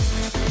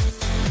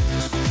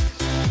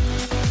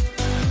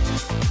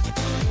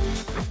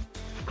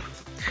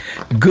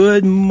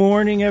Good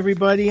morning,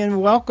 everybody,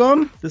 and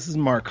welcome. This is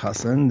Mark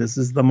Husson. This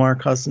is the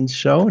Mark Husson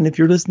Show, and if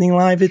you're listening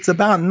live, it's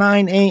about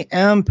 9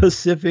 a.m.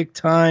 Pacific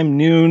time,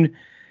 noon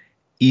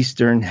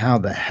Eastern. How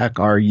the heck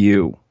are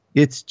you?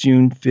 It's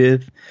June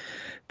 5th.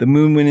 The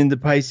moon went into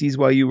Pisces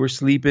while you were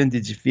sleeping.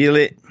 Did you feel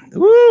it?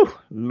 Woo!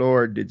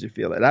 Lord, did you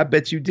feel it? I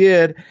bet you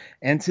did.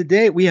 And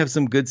today we have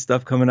some good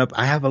stuff coming up.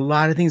 I have a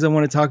lot of things I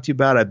want to talk to you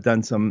about. I've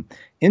done some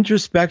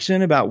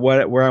introspection about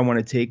where I want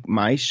to take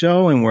my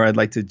show and where I'd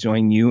like to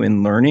join you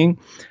in learning.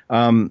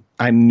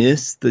 I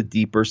miss the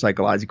deeper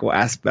psychological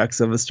aspects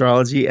of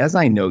astrology, as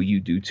I know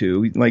you do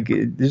too. Like,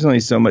 there's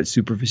only so much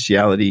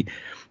superficiality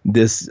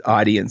this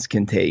audience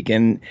can take.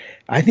 And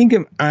I think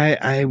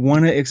I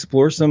want to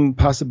explore some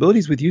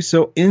possibilities with you.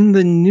 So in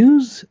the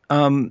news,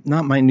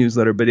 not my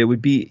newsletter, but it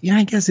would be,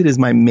 I guess it is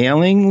my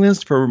mailing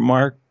list for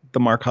the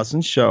Mark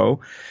Husson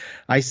Show.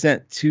 I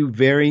sent two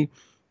very,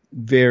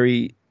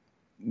 very,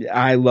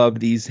 I love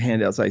these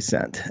handouts I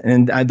sent.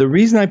 And the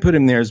reason I put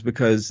them there is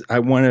because I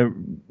want to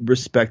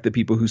respect the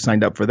people who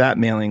signed up for that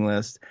mailing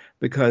list,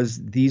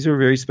 because these are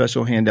very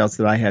special handouts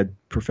that I had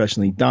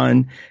professionally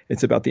done.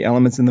 It's about the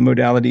elements and the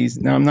modalities.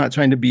 Now, I'm not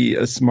trying to be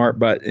a smart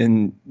butt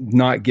and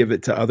not give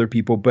it to other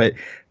people, but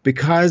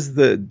because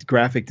the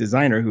graphic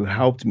designer who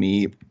helped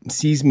me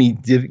sees me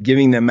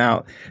giving them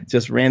out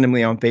just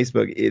randomly on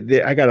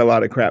Facebook, I got a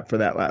lot of crap for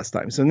that last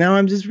time. So now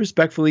I'm just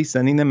respectfully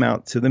sending them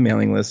out to the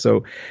mailing list.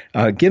 So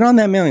get on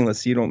that mailing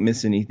list so you don't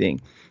miss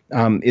anything.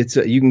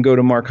 You can go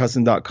to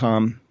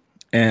markhusson.com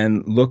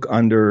and look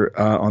under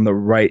on the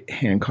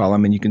right-hand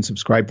column, and you can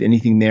subscribe to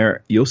anything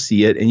there. You'll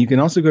see it. And you can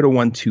also go to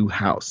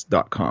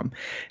 12house.com.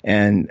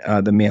 And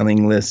the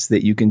mailing lists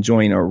that you can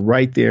join are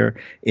right there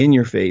in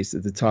your face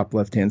at the top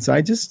left-hand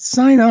side. Just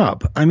sign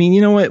up. I mean,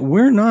 you know what?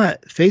 We're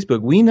not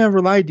Facebook. We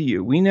never lied to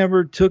you. We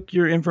never took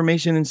your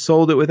information and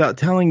sold it without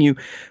telling you.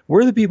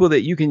 We're the people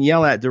that you can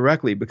yell at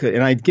directly, because,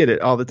 and I get it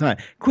all the time.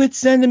 Quit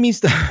sending me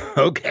stuff.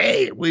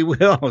 Okay, we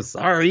will.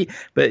 Sorry.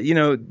 But,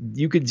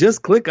 you could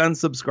just click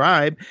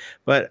unsubscribe.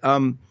 But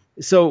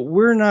so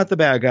we're not the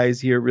bad guys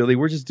here, really.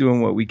 We're just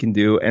doing what we can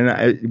do.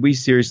 And we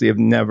seriously have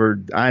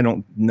never, I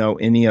don't know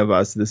any of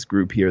us, this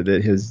group here,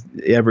 that has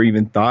ever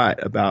even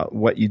thought about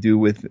what you do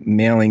with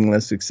mailing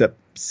lists except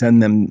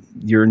send them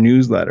your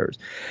newsletters.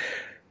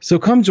 So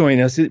come join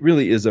us. It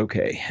really is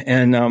okay.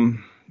 And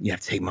you have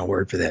to take my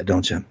word for that,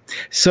 don't you?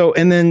 So,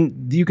 and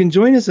then you can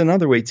join us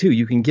another way, too.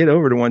 You can get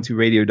over to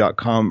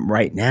 12radio.com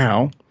right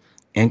now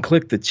and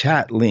click the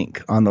chat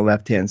link on the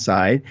left-hand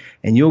side,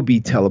 and you'll be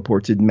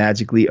teleported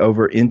magically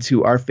over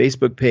into our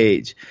Facebook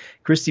page.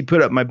 Christy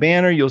put up my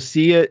banner. You'll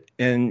see it,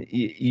 and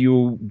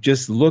you'll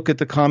just look at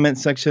the comment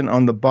section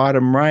on the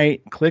bottom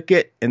right, click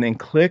it, and then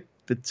click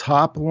the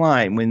top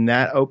line. When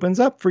that opens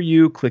up for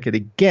you, click it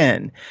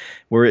again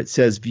where it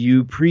says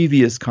View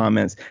Previous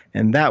Comments,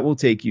 and that will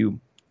take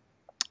you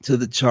to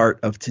the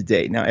chart of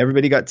today. Now,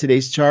 everybody got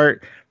today's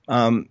chart.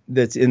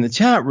 That's in the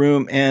chat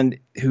room, and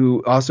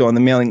who also on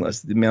the mailing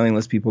list. The mailing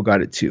list people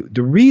got it too.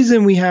 The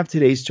reason we have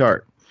today's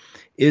chart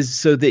is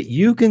so that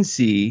you can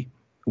see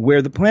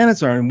where the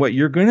planets are, and what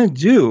you're going to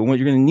do, and what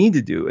you're going to need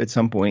to do at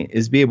some point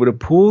is be able to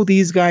pull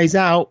these guys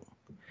out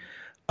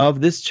of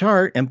this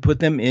chart and put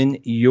them in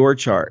your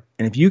chart.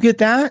 And if you get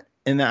that,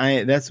 and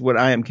that's what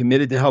I am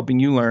committed to helping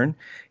you learn.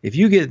 If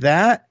you get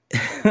that,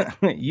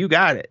 you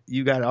got it.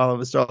 You got all of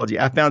astrology.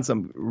 I found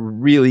some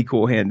really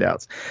cool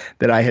handouts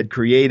that I had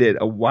created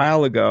a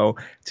while ago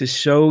to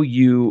show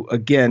you,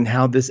 again,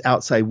 how this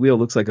outside wheel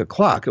looks like a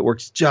clock. It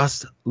works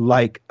just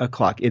like a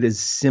clock. It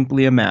is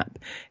simply a map.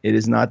 It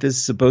is not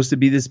supposed to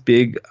be this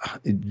big,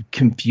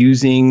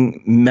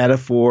 confusing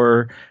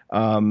metaphor,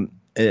 not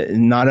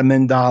a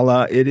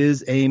mandala. It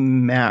is a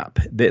map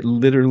that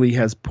literally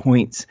has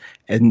points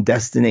and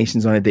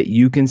destinations on it that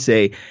you can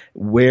say,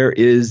 where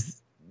is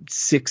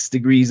 6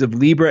 degrees of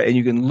Libra, and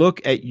you can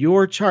look at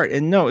your chart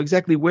and know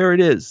exactly where it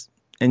is,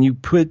 and you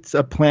put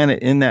a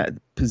planet in that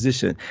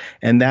position,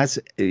 and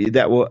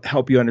that will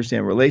help you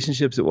understand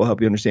relationships. It will help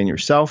you understand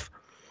yourself,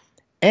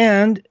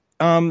 and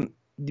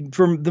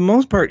for the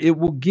most part, it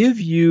will give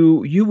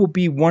you will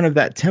be one of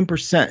that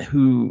 10%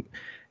 who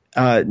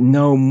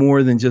know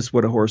more than just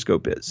what a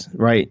horoscope is,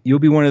 right? You'll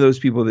be one of those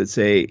people that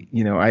say,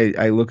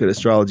 I look at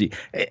astrology,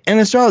 and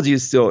astrology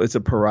is still, it's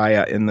a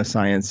pariah in the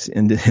science,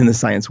 in the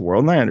science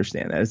world. And I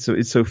understand that.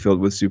 It's so filled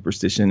with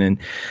superstition and,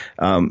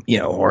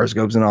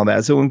 horoscopes and all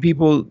that. So when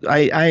people,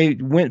 I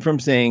went from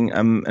saying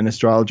I'm an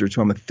astrologer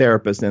to I'm a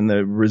therapist, and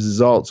the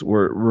results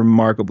were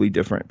remarkably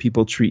different.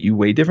 People treat you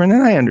way different.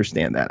 And I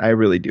understand that. I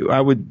really do.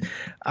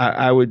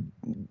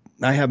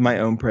 I have my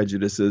own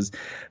prejudices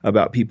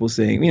about people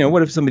saying,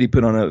 what if somebody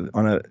put on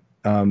a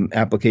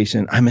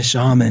application, I'm a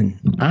shaman?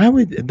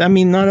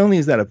 Not only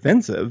is that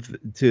offensive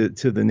to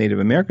the Native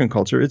American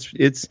culture,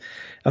 it's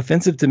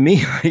offensive to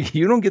me. Like,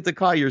 you don't get to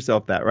call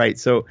yourself that, right?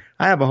 So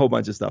I have a whole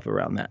bunch of stuff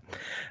around that.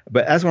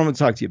 But that's what I'm going to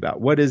talk to you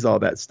about. What is all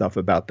that stuff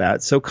about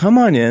that? So come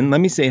on in. Let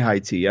me say hi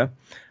to you.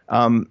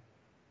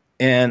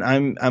 And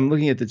I'm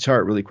looking at the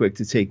chart really quick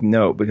to take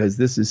note because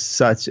this is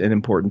such an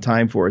important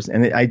time for us.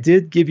 And I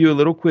did give you a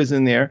little quiz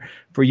in there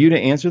for you to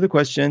answer the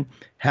question,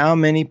 how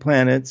many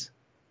planets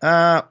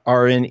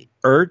are in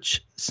Earth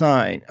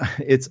sign?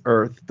 It's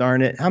Earth,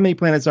 darn it. How many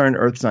planets are in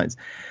Earth signs?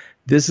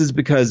 This is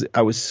because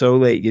I was so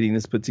late getting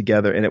this put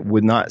together and it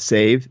would not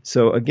save.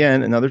 So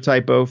again, another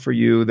typo for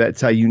you.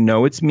 That's how you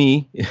know it's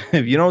me.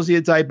 If you don't see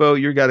a typo,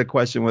 you've got to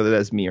question whether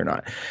that's me or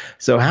not.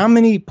 So how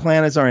many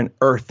planets are in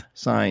Earth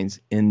signs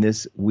in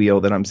this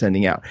wheel that I'm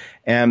sending out?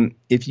 And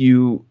if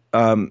you,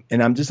 and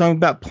I'm just talking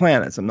about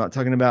planets. I'm not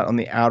talking about on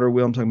the outer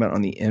wheel. I'm talking about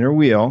on the inner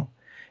wheel.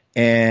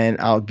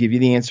 And I'll give you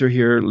the answer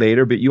here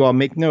later, but you all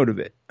make note of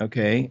it.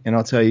 Okay. And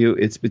I'll tell you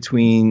it's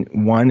between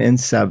 1 and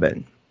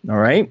 7. All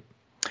right.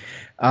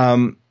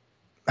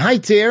 Hi,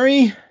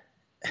 Terry.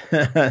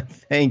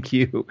 Thank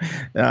you.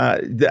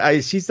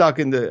 She's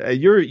talking to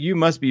you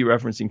must be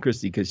referencing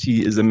Christy because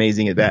she is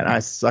amazing at that. I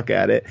suck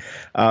at it.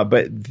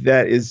 But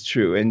that is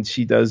true. And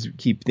she does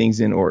keep things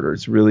in order.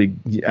 It's really,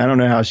 I don't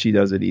know how she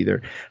does it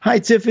either. Hi,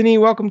 Tiffany.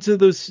 Welcome to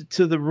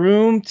the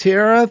room.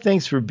 Tara,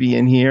 thanks for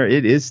being here.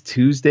 It is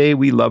Tuesday.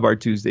 We love our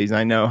Tuesdays.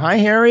 I know. Hi,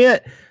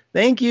 Harriet.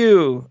 Thank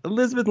you.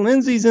 Elizabeth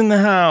Lindsay's in the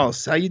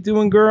house. How you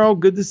doing, girl?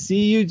 Good to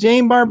see you.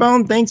 Jane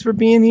Barbone, thanks for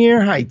being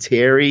here. Hi,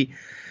 Terry.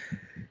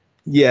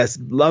 Yes,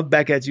 love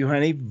back at you,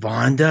 honey.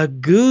 Vonda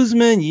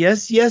Guzman.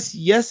 Yes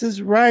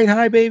is right.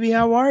 Hi, baby.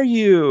 How are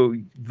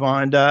you?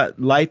 Vonda,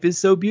 life is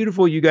so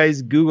beautiful. You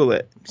guys Google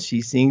it.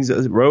 She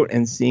wrote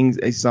and sings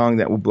a song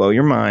that will blow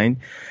your mind.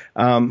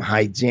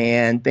 Hi,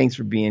 Jan. Thanks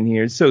for being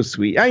here. It's so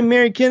sweet. Hi,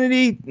 Mary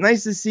Kennedy.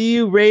 Nice to see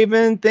you.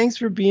 Raven, thanks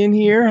for being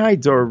here. Hi,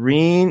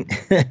 Doreen.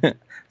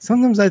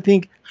 Sometimes I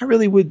think I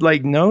really would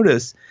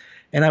notice,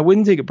 and I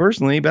wouldn't take it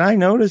personally, but I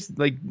noticed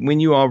when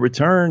you all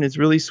return, it's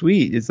really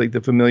sweet. It's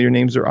the familiar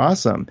names are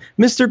awesome.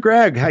 Mr.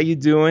 Greg, how you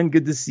doing?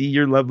 Good to see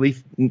your lovely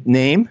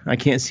name. I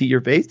can't see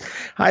your face.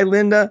 Hi,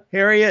 Linda,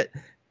 Harriet.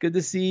 Good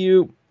to see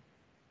you.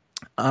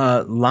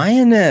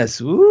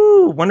 Lioness.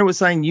 Ooh, wonder what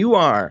sign you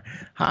are.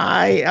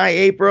 Hi,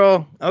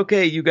 April.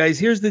 Okay, you guys,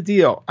 here's the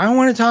deal. I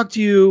want to talk to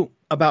you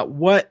about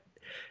what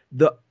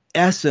the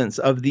essence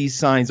of these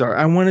signs are.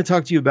 I want to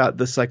talk to you about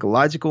the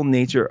psychological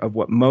nature of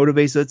what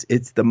motivates us.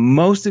 It's the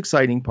most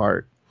exciting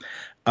part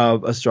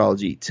of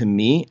astrology to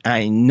me.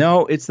 I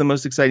know it's the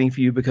most exciting for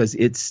you because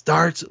it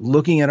starts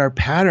looking at our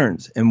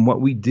patterns and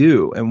what we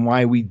do and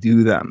why we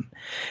do them.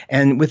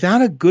 And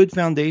without a good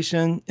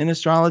foundation in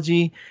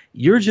astrology,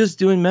 you're just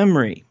doing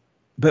memory.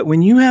 But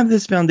when you have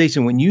this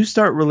foundation, when you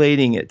start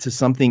relating it to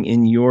something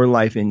in your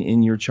life and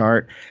in your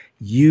chart,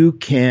 you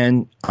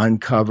can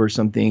uncover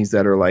some things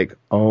that are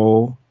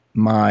oh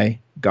my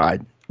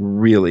God,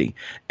 really?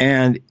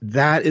 And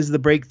that is the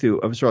breakthrough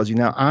of astrology.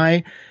 Now,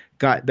 I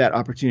got that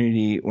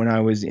opportunity when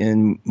I was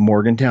in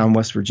Morgantown,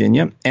 West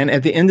Virginia. And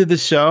at the end of the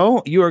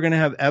show, you are going to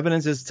have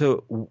evidence as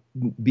to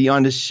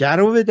beyond a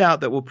shadow of a doubt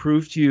that will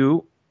prove to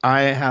you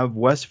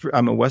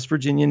I'm a West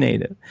Virginia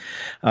native.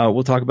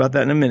 We'll talk about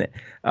that in a minute.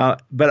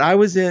 But I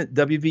was in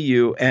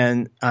WVU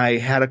and I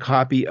had a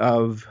copy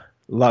of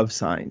Love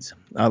Signs,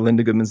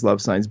 Linda Goodman's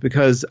Love Signs,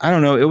 because I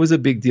don't know, it was a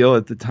big deal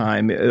at the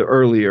time,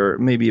 earlier,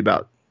 maybe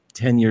about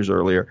 10 years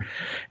earlier.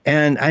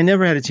 And I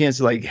never had a chance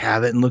to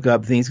have it and look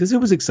up things because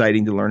it was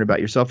exciting to learn about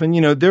yourself. And,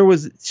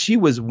 she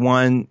was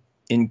one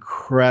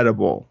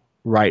incredible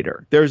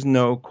writer. There's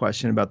no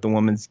question about the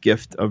woman's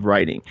gift of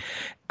writing.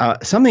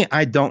 Something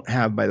I don't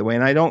have, by the way,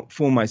 and I don't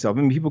fool myself.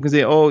 I mean, people can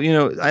say,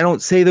 I don't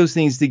say those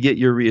things to get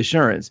your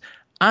reassurance.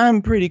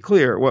 I'm pretty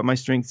clear what my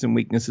strengths and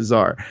weaknesses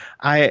are.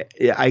 I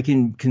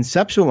can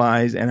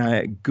conceptualize and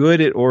I'm good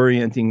at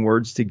orienting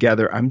words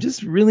together. I'm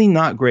just really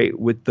not great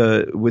with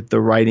the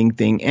writing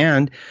thing.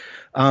 And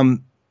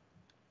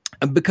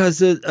because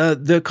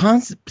the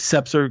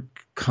concepts are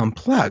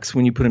complex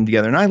when you put them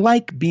together. And I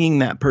like being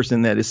that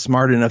person that is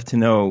smart enough to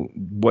know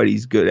what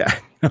he's good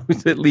at.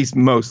 At least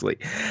mostly.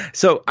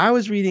 So I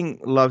was reading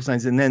Love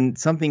Signs and then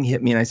something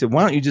hit me and I said,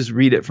 why don't you just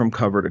read it from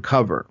cover to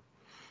cover?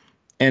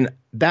 And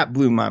that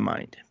blew my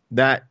mind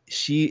that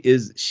she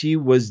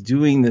was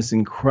doing this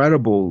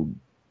incredible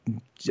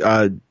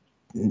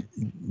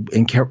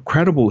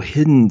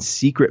hidden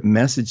secret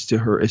message to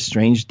her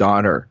estranged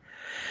daughter.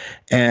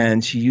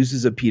 And she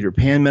uses a Peter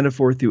Pan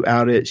metaphor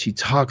throughout it. She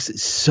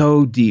talks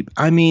so deep.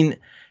 I mean,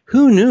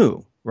 who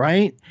knew?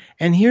 Right.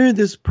 And here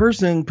this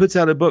person puts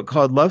out a book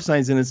called Love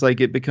Signs and it's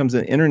it becomes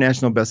an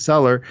international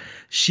bestseller.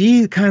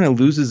 She kind of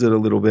loses it a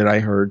little bit.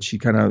 I heard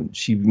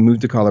she moved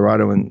to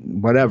Colorado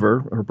and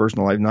whatever, her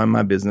personal life, not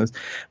my business.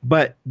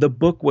 But the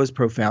book was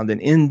profound.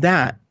 And in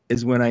that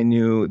is when I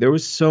knew there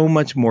was so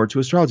much more to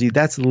astrology.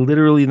 That's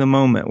literally the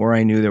moment where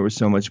I knew there was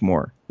so much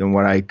more than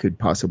what I could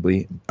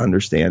possibly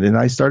understand. And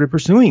I started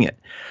pursuing it.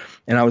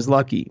 And I was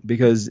lucky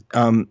because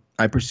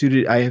I pursued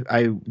it.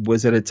 I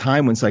was at a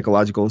time when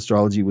psychological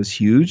astrology was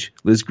huge.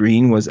 Liz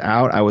Green was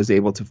out. I was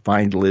able to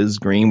find Liz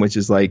Green, which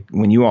is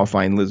when you all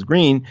find Liz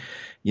Green,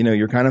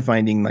 you're kind of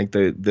finding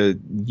the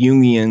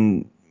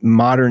Jungian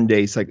modern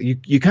day.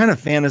 You kind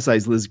of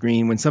fantasize Liz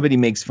Green when somebody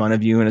makes fun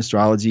of you in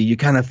astrology. You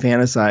kind of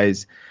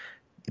fantasize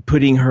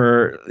putting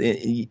her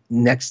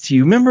next to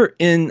you. Remember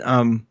in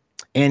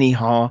Annie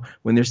Hall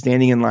when they're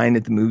standing in line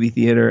at the movie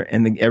theater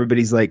and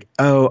everybody's like,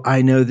 oh,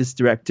 I know this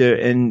director,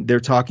 and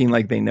they're talking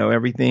like they know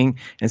everything.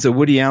 And so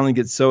Woody Allen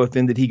gets so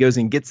offended, he goes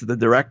and gets the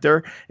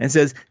director and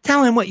says,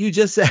 tell him what you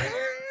just said.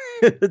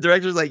 The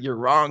director's like, you're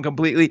wrong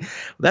completely.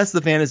 That's the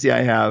fantasy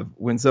I have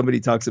when somebody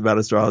talks about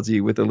astrology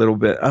with a little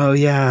bit, oh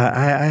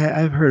yeah,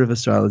 I've heard of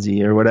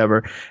astrology or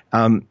whatever.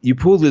 You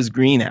pull Liz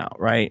Green out,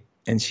 right?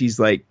 And she's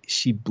like,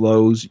 she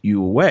blows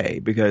you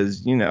away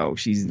because, you know,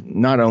 she's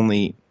not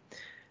only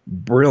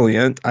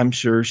brilliant, I'm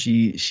sure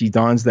she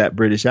dons that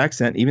British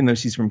accent, even though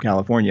she's from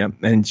California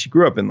and she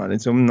grew up in London.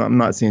 So I'm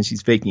not saying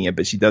she's faking it,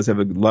 but she does have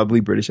a lovely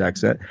British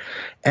accent.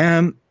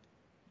 And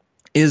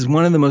is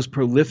one of the most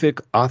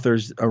prolific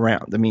authors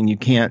around. I mean, you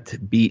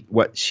can't beat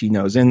what she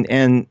knows.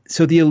 And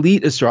so the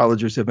elite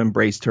astrologers have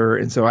embraced her.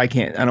 And so I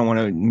don't want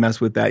to mess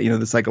with that, you know,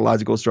 the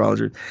psychological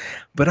astrologers.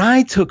 But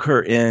I took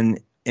her in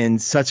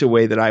such a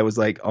way that I was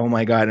like, oh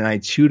my God. And I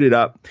chewed it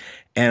up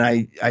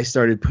and I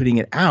started putting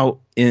it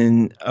out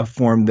in a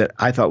form that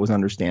I thought was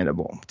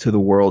understandable to the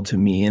world, to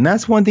me. And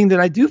that's one thing that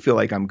I do feel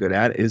like I'm good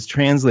at, is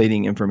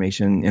translating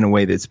information in a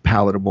way that's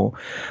palatable,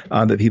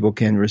 that people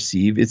can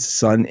receive. It's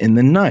Sun in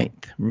the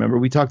ninth. Remember,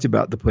 we talked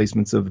about the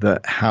placements of the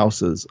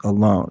houses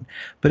alone.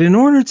 But in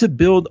order to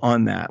build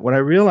on that, what I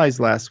realized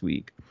last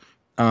week,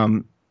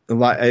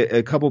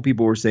 a couple of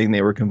people were saying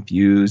they were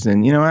confused.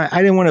 And, you know,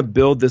 I didn't want to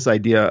build this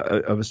idea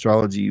of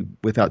astrology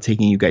without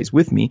taking you guys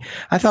with me.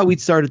 I thought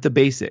we'd start at the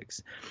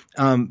basics,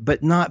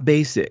 but not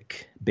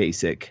basic.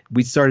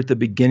 We'd start at the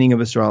beginning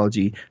of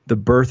astrology, the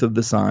birth of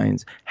the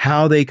signs,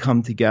 how they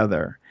come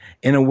together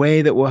in a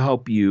way that will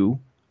help you,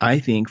 I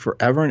think,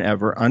 forever and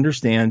ever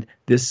understand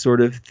this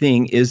sort of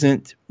thing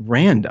isn't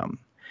random.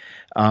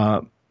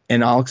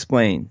 And I'll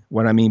explain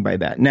what I mean by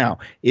that. Now,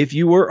 if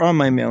you were on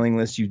my mailing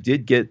list, you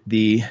did get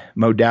the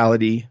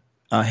modality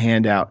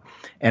handout.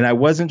 And I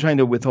wasn't trying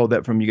to withhold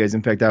that from you guys.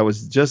 In fact, I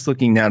was just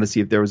looking now to see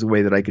if there was a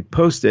way that I could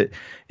post it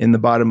in the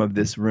bottom of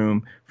this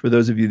room for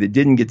those of you that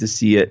didn't get to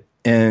see it.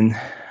 And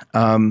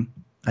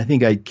I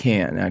think I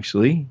can,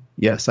 actually.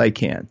 Yes, I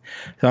can.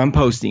 So I'm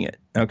posting it.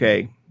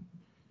 Okay.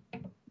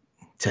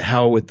 To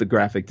hell with the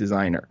graphic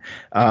designer.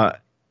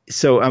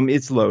 So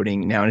it's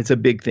loading now, and it's a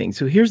big thing.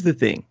 So here's the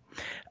thing.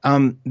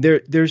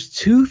 There's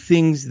two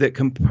things that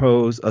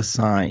compose a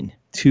sign.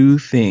 Two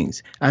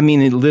things. I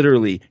mean, it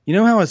literally. You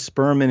know how a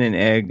sperm and an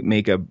egg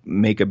make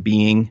a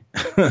being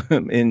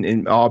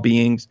in all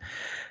beings?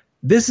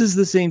 This is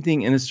the same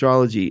thing in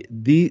astrology.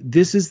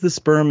 This is the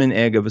sperm and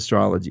egg of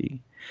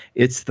astrology.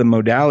 It's the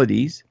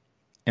modalities,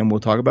 and we'll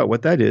talk about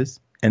what that is,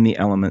 and the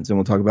elements, and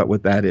we'll talk about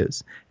what that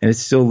is. And it's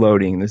still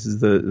loading. This is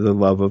the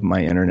love of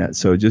my internet.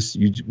 So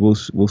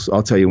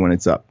I'll tell you when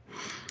it's up.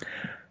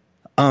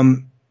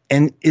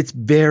 And it's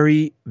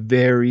very,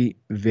 very,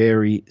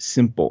 very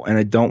simple. And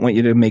I don't want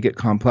you to make it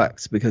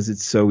complex because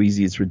it's so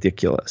easy, it's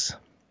ridiculous.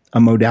 A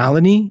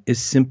modality is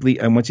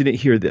simply, I want you to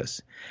hear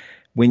this.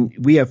 When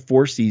we have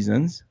 4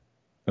 seasons,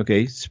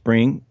 okay,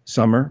 spring,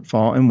 summer,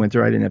 fall, and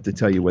winter. I didn't have to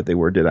tell you what they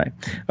were, did I?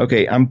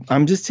 Okay,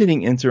 I'm just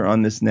hitting enter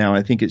on this now.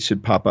 I think it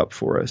should pop up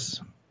for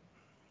us.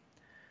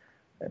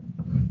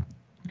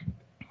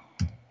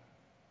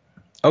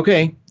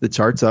 Okay, the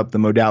chart's up. The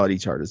modality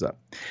chart is up.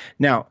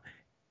 Now,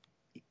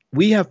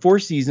 we have 4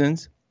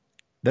 seasons.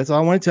 That's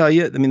all I want to tell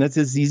you. I mean, that's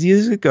as easy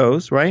as it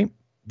goes, right?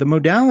 The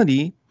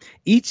modality,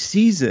 each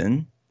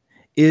season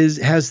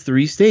has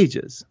 3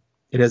 stages.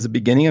 It has a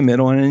beginning, a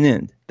middle, and an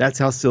end. That's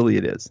how silly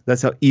it is.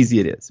 That's how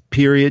easy it is.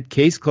 Period.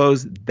 Case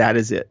closed. That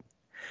is it.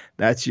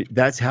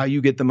 That's how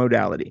you get the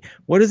modality.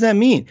 What does that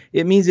mean?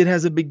 It means it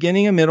has a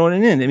beginning, a middle, and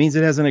an end. It means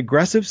it has an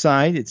aggressive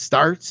side. It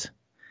starts.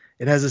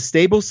 It has a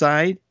stable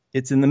side.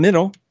 It's in the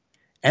middle.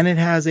 And it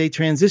has a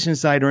transition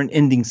side or an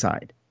ending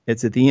side.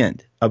 It's at the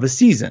end of a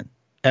season.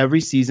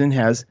 Every season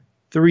has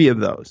 3 of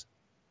those.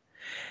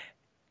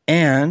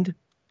 And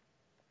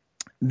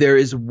there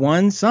is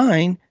one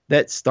sign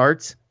that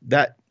starts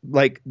that,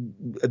 like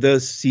the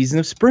season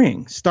of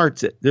spring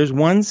starts it. There's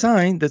one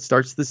sign that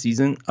starts the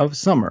season of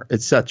summer,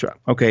 etc.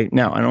 Okay,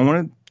 now I don't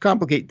want to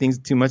complicate things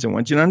too much. I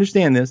want you to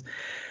understand this.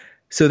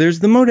 So there's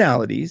the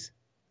modalities.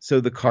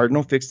 So the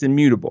cardinal, fixed, and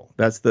mutable.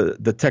 That's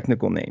the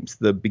technical names.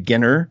 The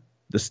beginner,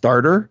 the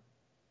starter,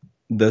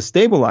 the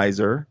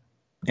stabilizer,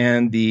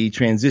 and the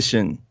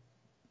transition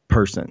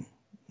person.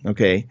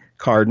 Okay,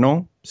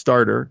 cardinal,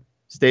 starter,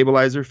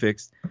 stabilizer,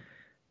 fixed,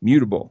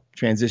 mutable,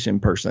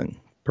 transition person,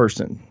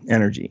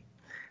 energy.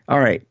 All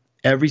right,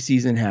 every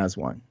season has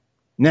one.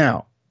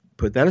 Now,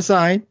 put that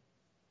aside,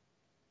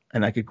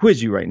 and I could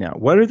quiz you right now.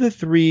 What are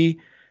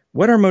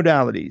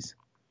modalities?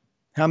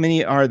 How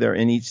many are there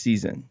in each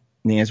season?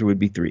 And the answer would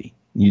be 3.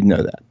 You'd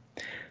know that.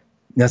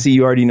 Now, see,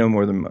 you already know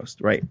more than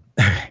most, right?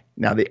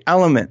 Now, the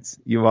elements.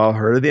 You've all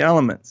heard of the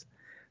elements.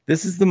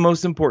 This is the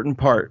most important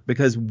part,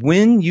 because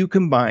when you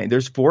combine,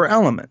 there's 4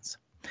 elements.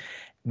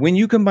 When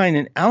you combine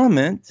an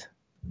element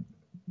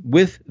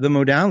with the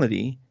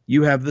modality,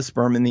 you have the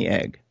sperm and the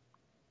egg.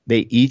 They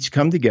each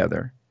come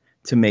together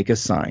to make a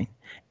sign.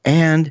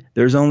 And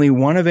there's only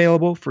one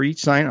available for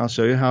each sign. I'll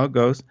show you how it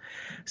goes.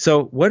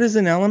 So what is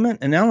an element?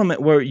 An element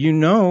where you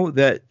know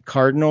that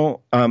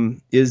cardinal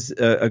is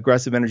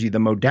aggressive energy. The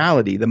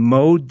modality, the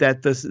mode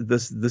that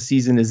the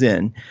season is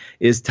in,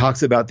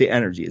 talks about the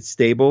energy. It's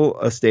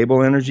a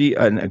stable energy,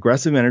 an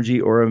aggressive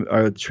energy, or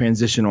a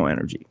transitional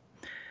energy.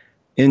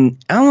 In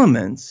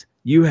elements,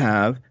 you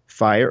have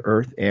fire,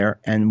 earth, air,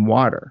 and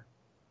water.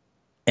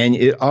 And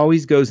it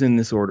always goes in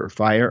this order: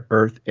 fire,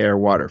 earth, air,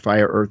 water,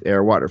 fire, earth,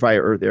 air, water,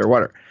 fire, earth, air,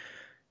 water.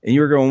 And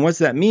you're going, what's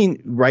that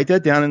mean? Write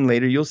that down, and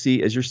later you'll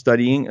see, as you're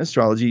studying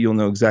astrology, you'll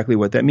know exactly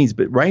what that means.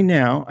 But right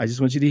now, I just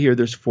want you to hear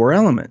there's 4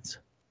 elements.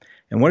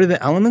 And what do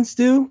the elements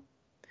do?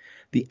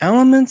 The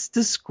elements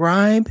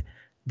describe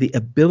the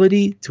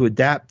ability to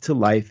adapt to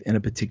life in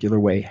a particular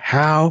way.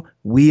 How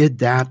we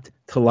adapt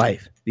to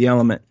life, the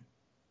element.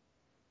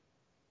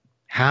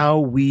 How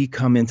we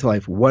come into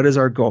life. What is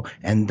our goal?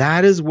 And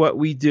that is what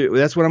we do.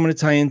 That's what I'm going to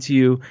tie into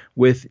you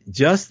with,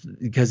 just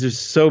because there's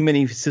so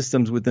many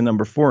systems with the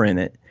number 4 in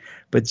it.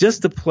 But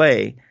just to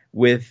play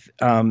with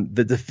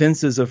the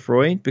defenses of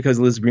Freud, because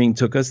Liz Green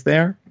took us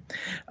there.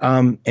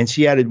 And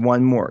she added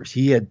one more.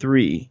 She had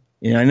 3.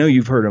 And I know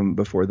you've heard them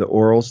before: the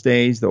oral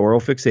stage, the oral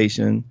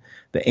fixation,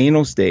 the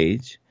anal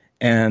stage,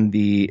 and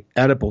the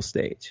Oedipal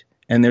stage.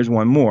 And there's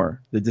one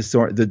more, the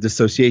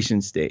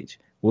dissociation stage.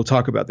 We'll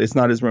talk about this. It's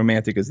not as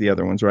romantic as the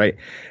other ones, right?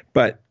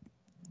 But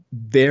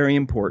very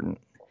important,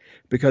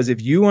 because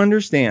if you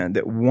understand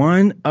that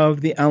one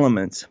of the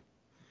elements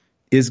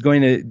is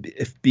going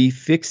to be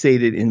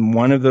fixated in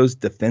one of those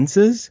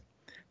defenses,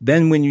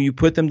 then when you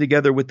put them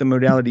together with the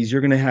modalities,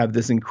 you're going to have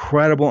this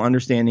incredible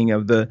understanding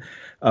of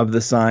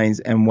the signs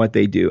and what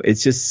they do.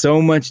 It's just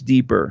so much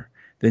deeper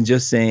than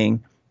just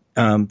saying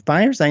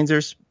fire signs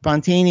are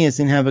spontaneous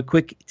and have a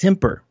quick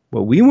temper.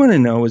 What we want to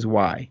know is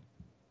why.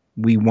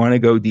 We want to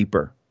go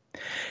deeper.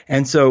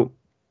 And so,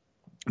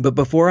 but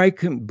before I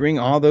can bring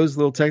all those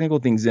little technical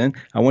things in,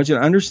 I want you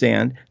to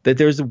understand that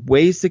there's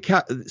ways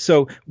to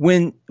so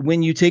when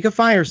you take a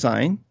fire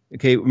sign,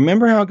 okay,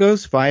 remember how it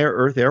goes: fire,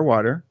 earth, air,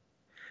 water,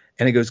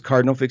 and it goes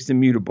cardinal, fixed, and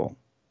mutable.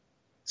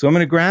 So I'm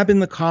going to grab in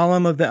the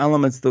column of the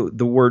elements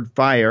the word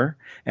fire,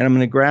 and I'm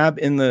going to grab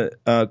in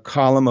the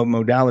column of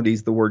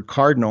modalities the word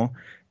cardinal,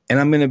 and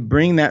I'm going to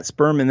bring that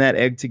sperm and that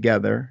egg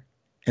together,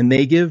 and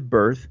they give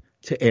birth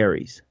to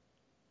Aries.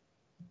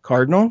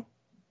 Cardinal,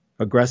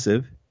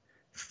 aggressive,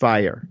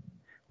 fire.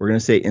 We're going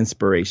to say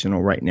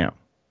inspirational right now.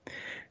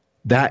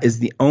 That is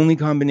the only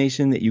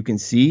combination that you can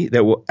see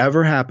that will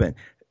ever happen.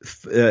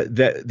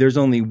 That there's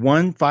only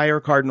one fire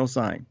cardinal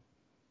sign.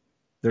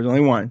 There's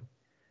only one,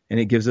 and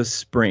it gives us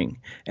spring,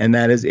 and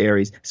that is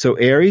Aries. So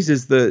Aries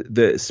is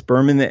the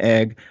sperm and the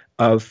egg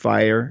of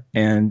fire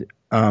and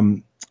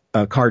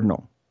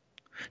cardinal.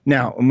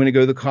 Now, I'm going to go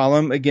to the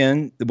column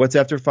again. What's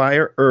after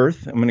fire?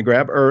 Earth. I'm going to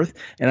grab earth,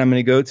 and I'm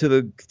going to go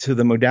to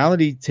the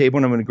modality table,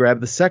 and I'm going to grab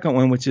the second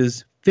one, which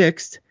is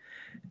fixed,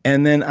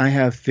 and then I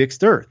have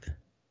fixed earth.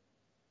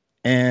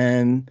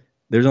 And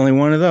there's only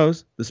one of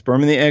those. The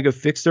sperm and the egg of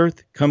fixed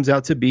earth comes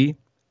out to be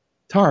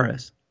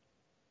Taurus.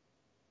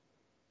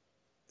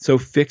 So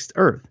fixed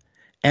earth.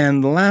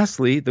 And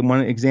lastly, the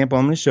one example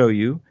I'm going to show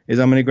you is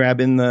I'm going to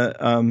grab in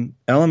the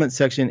element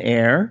section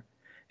air,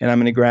 and I'm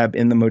going to grab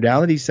in the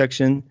modality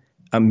section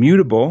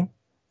mutable,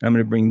 and I'm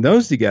going to bring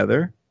those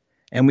together,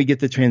 and we get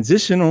the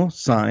transitional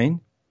sign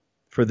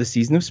for the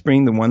season of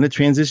spring. The one that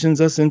transitions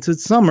us into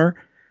summer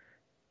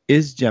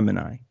is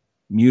Gemini,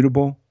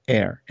 mutable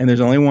air. And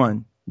there's only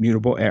one,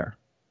 mutable air.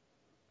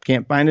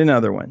 Can't find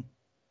another one.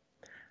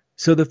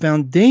 So the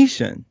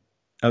foundation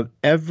of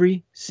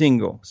every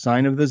single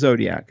sign of the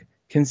zodiac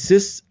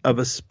consists of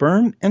a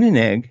sperm and an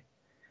egg,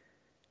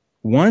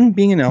 one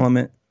being an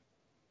element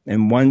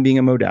and one being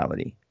a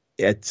modality.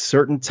 At a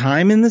certain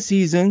time in the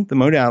season, the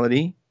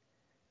modality,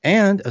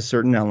 and a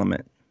certain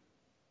element.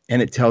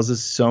 And it tells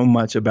us so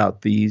much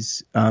about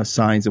these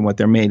signs and what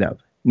they're made of.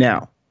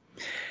 Now,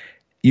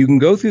 you can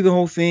go through the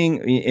whole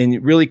thing,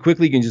 and really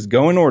quickly you can just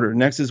go in order.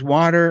 Next is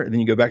water, and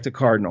then you go back to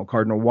cardinal.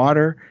 Cardinal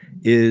water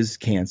is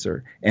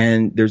Cancer,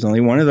 and there's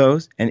only one of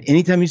those. And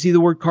anytime you see the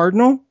word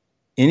cardinal,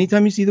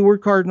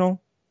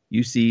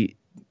 you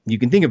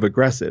can think of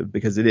aggressive,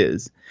 because it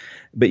is,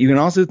 but you can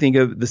also think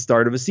of the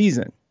start of a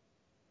season.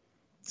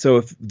 So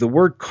if the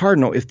word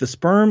cardinal, if the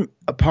sperm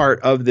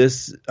part of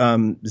this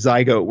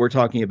zygote we're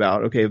talking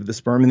about, okay, of the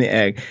sperm and the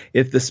egg,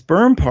 if the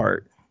sperm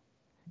part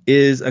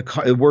is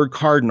a word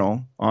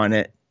cardinal on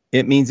it,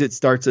 it means it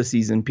starts a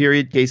season,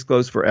 period, case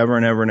closed, forever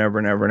and ever and ever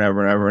and ever and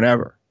ever and ever and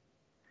ever.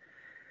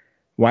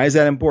 Why is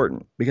that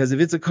important? Because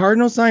if it's a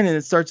cardinal sign and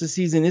it starts a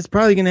season, it's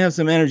probably going to have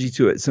some energy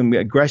to it, some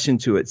aggression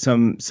to it,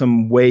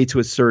 some way to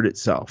assert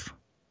itself.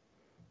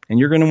 And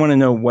you're going to want to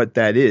know what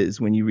that is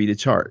when you read a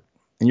chart.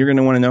 And you're going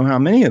to want to know how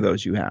many of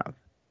those you have.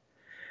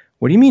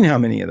 What do you mean how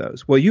many of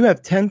those? Well, you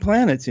have 10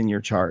 planets in your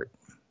chart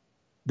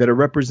that are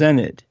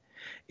represented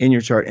in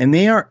your chart, and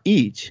they are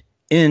each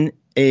in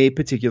a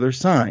particular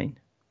sign.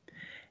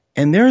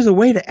 And there is a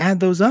way to add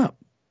those up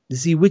to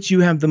see which you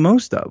have the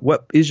most of.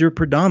 What is your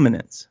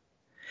predominance?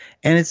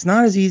 And it's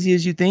not as easy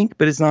as you think,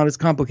 but it's not as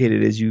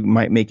complicated as you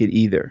might make it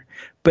either.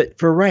 But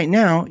for right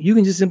now, you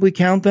can just simply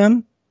count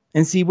them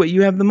and see what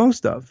you have the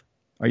most of.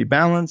 Are you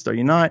balanced? Are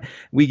you not?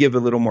 We give a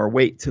little more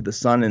weight to the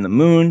sun and the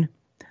moon.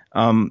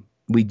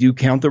 We do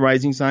count the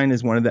rising sign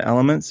as one of the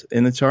elements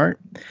in the chart.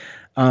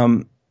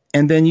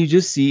 And then you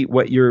just see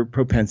what your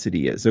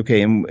propensity is.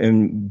 Okay.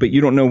 But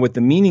you don't know what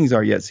the meanings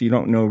are yet. So you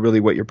don't know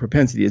really what your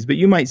propensity is. But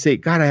you might say,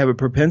 God, I have a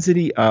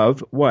propensity of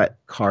what?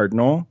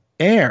 Cardinal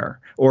air.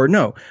 Or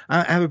no,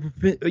 I have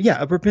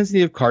a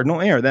propensity of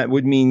cardinal air. That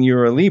would mean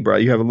you're a Libra.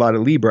 You have a lot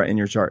of Libra in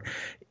your chart.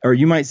 Or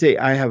you might say,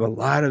 I have a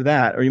lot of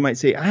that. Or you might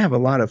say, I have a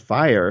lot of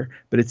fire,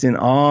 but it's in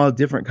all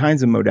different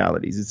kinds of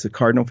modalities. It's a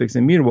cardinal, fixed,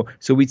 and mutable.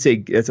 So we'd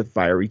say it's a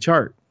fiery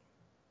chart.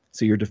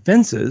 So your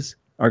defenses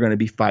are going to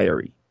be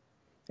fiery.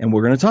 And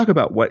we're going to talk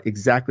about what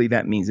exactly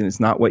that means. And it's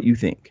not what you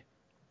think.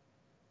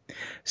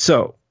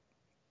 So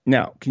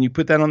now, can you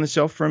put that on the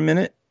shelf for a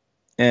minute?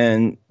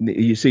 And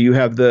so you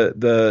have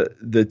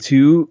the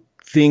two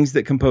things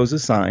that compose a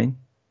sign.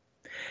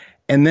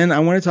 And then I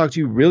want to talk to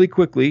you really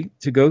quickly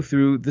to go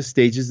through the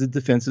stages of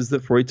defenses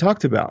that Freud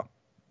talked about.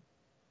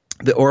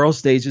 The oral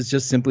stage is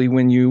just simply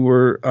when you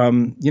were,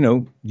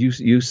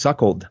 you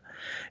suckled.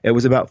 It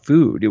was about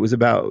food. It was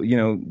about,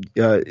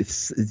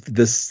 it's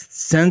the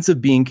sense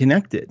of being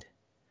connected.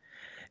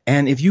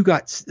 And if you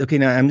got, okay,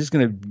 now I'm just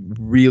going to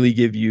really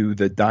give you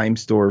the dime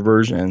store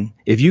version.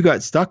 If you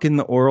got stuck in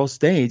the oral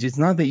stage, it's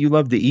not that you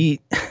love to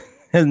eat. It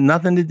has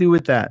nothing to do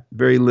with that.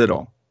 Very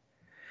little.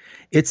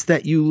 It's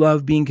that you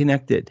love being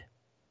connected.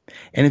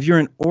 And if you're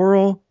an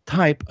oral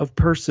type of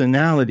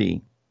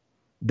personality,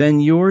 then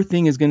your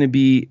thing is going to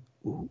be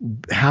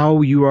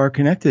how you are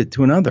connected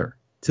to another,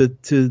 to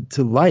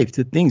life,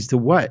 to things, to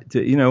what,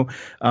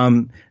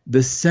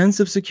 the sense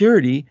of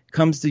security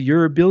comes to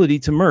your ability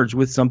to merge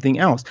with something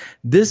else.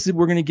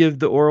 We're going to give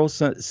the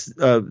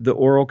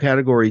oral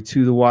category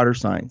to the water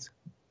signs.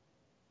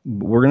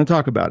 We're going to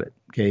talk about it.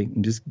 Okay.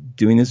 I'm just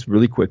doing this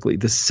really quickly.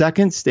 The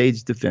second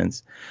stage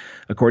defense,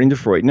 according to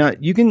Freud. Now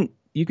you can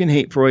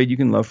hate Freud, you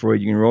can love Freud,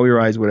 you can roll your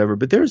eyes, whatever,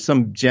 but there's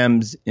some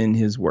gems in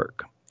his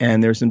work.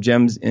 And there's some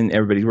gems in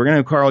everybody's. We're going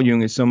to Carl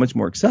Jung is so much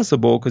more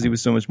accessible because he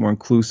was so much more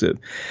inclusive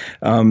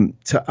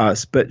to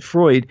us. But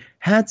Freud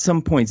had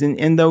some points,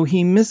 and though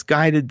he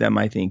misguided them,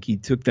 I think he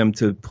took them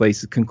to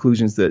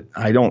conclusions that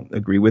I don't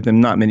agree with,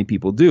 and not many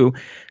people do.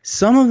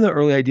 Some of the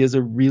early ideas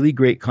are really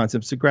great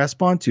concepts to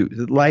grasp onto,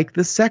 like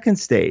the second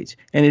stage,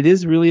 and it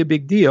is really a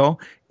big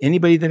deal.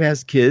 Anybody that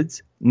has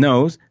kids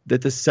knows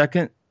that the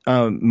second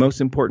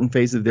most important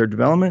phase of their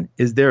development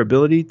is their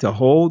ability to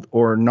hold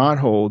or not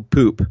hold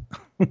poop.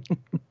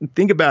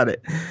 Think about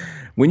it.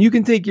 When you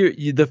can take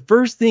the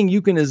first thing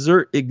you can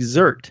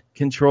exert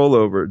control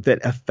over that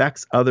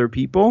affects other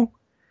people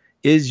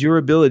is your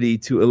ability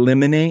to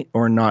eliminate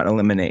or not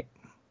eliminate.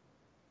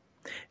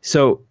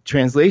 So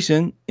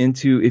translation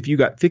into, if you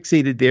got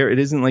fixated there, it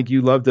isn't like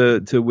you love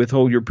to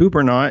withhold your poop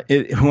or not.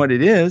 What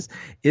it is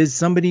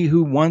somebody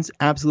who wants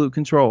absolute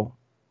control.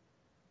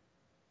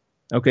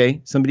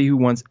 Okay, somebody who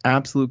wants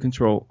absolute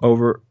control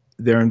over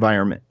their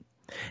environment.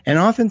 And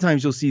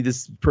oftentimes you'll see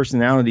this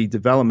personality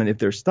development, if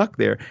they're stuck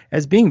there,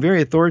 as being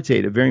very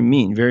authoritative, very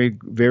mean, very,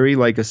 very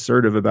like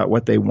assertive about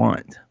what they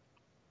want.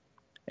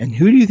 And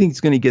who do you think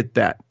is going to get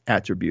that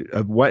attribute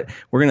of what?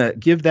 We're going to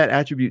give that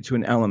attribute to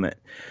an element.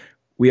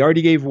 We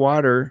already gave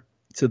water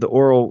to the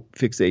oral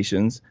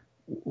fixations.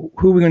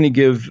 Who are we going to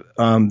give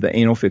the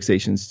anal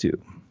fixations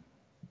to?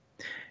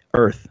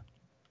 Earth.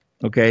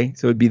 Okay,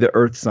 so it'd be the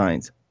earth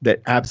signs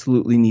that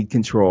absolutely need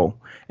control.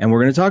 And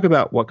we're going to talk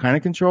about what kind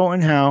of control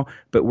and how,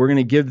 but we're going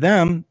to give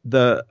them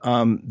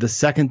the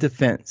second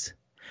defense.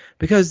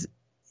 Because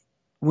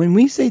when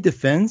we say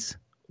defense,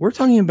 we're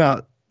talking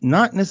about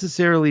not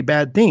necessarily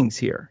bad things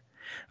here.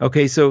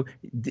 Okay, so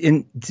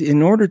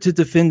in order to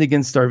defend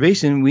against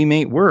starvation, we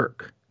may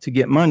work to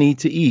get money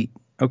to eat.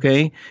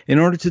 Okay, in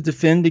order to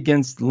defend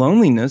against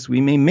loneliness,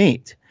 we may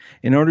mate.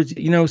 In order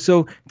to,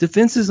 so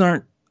defenses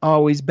aren't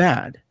always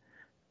bad.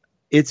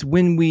 It's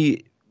when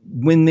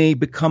they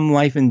become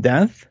life and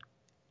death,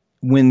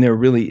 when there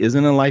really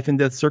isn't a life and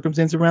death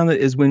circumstance around it,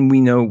 is when we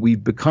know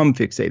we've become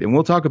fixated. And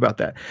we'll talk about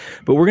that.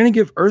 But we're going to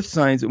give earth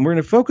signs, and we're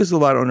going to focus a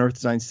lot on earth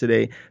signs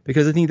today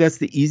because I think that's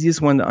the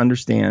easiest one to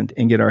understand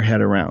and get our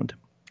head around.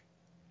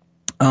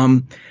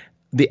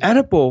 The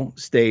Oedipal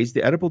stage,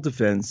 the Oedipal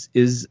defense,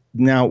 is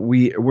now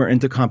we're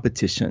into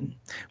competition.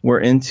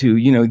 We're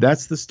into,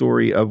 that's the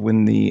story of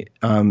when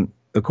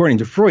according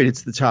to Freud,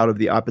 it's the child of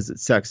the opposite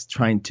sex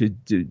trying to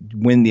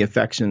win the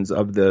affections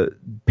of the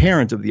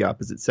parent of the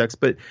opposite sex.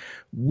 But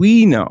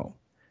we know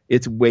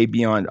it's way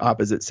beyond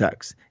opposite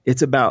sex.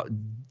 It's about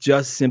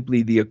just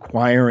simply the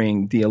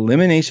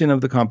elimination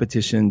of the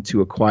competition to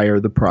acquire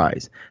the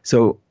prize.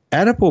 So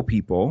Oedipal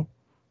people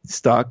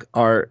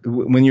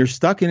when you're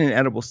stuck in an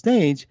Oedipal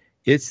stage,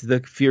 it's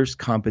the fierce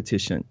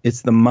competition.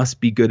 It's the must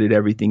be good at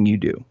everything you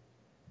do.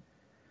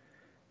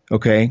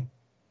 Okay?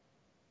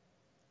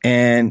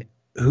 And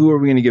who are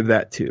we going to give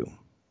that to?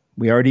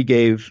 We already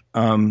gave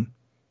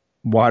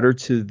water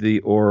to the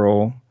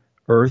oral.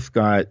 Earth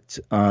got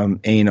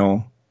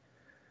anal.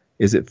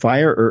 Is it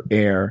fire or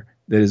air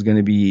that is going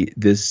to be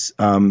this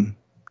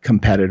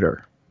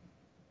competitor?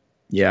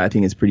 Yeah, I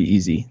think it's pretty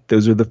easy.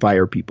 Those are the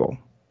fire people.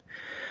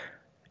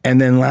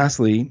 And then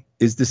lastly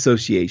is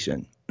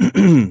dissociation.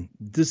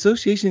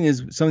 Dissociation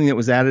is something that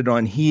was added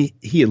on.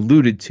 He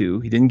alluded to,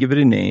 he didn't give it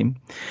a name,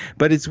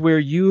 but it's where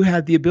you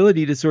have the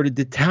ability to sort of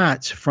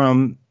detach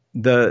from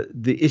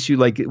the issue,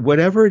 like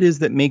whatever it is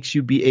that makes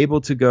you be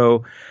able to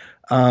go,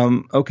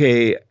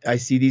 okay, I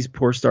see these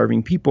poor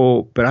starving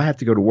people, but I have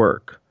to go to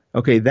work.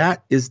 Okay,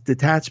 that is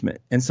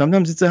detachment. And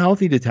sometimes it's a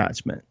healthy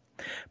detachment.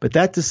 But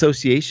that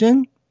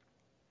dissociation,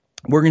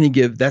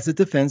 that's a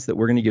defense that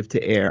we're going to give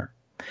to air.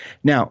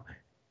 Now,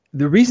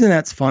 the reason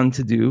that's fun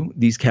to do,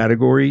 these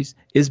categories,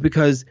 is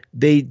because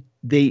they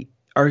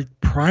are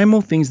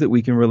primal things that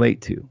we can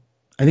relate to.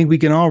 I think we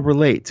can all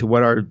relate to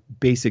what our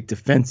basic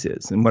defense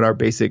is and what our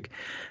basic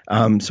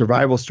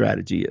survival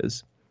strategy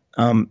is.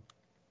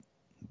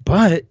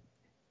 But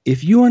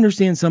if you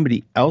understand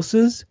somebody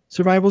else's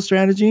survival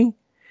strategy,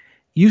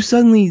 you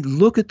suddenly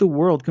look at the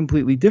world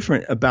completely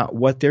different about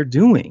what they're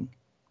doing.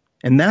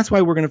 And that's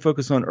why we're going to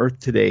focus on Earth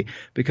today,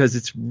 because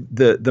it's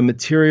the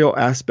material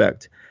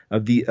aspect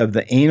of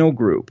the anal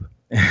group.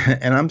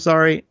 And I'm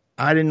sorry,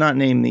 I did not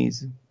name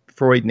these.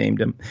 Freud named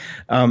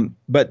them.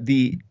 But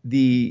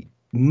the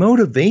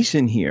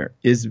motivation here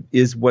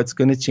is what's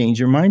going to change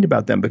your mind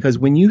about them. Because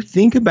when you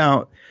think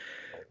about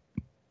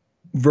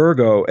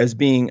Virgo as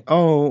being,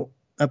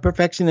 a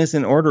perfectionist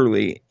and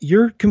orderly,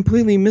 you're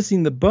completely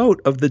missing the boat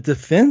of the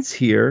defense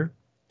here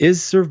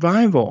is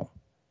survival,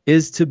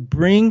 is to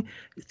bring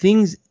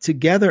things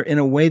together in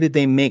a way that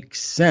they make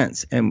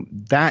sense.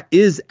 And that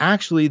is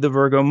actually the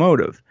Virgo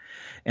motive.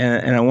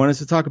 And I want us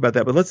to talk about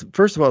that. But let's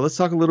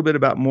talk a little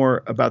bit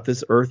more about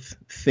this Earth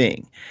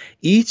thing.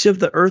 Each of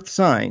the Earth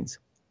signs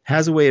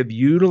has a way of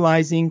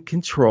utilizing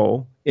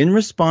control in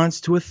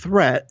response to a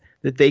threat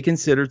that they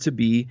consider to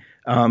be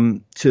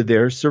to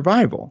their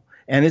survival.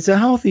 And it's a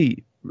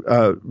healthy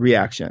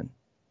reaction.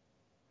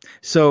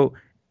 So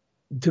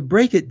to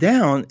break it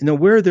down,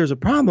 where there's a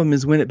problem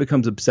is when it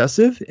becomes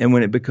obsessive and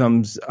when it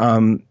becomes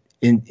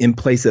in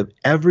place of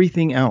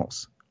everything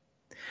else.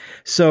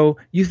 So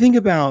you think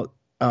about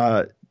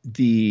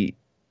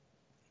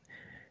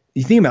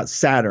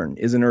Saturn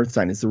is an Earth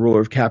sign. It's the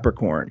ruler of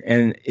Capricorn,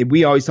 and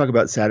we always talk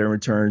about Saturn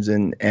returns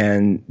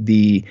and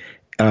the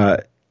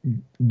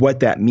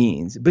what that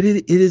means. But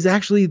it is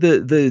actually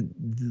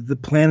the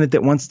planet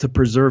that wants to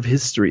preserve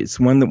history. It's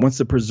one that wants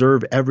to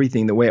preserve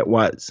everything the way it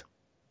was.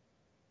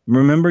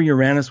 Remember,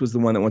 Uranus was the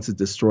one that wants to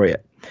destroy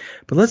it.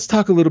 But let's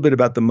talk a little bit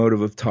about the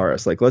motive of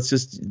Taurus. Let's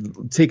just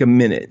take a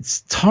minute.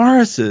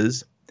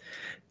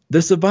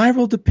 The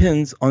survival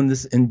depends on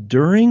this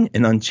enduring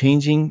and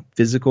unchanging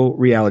physical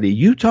reality.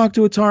 You talk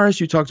to a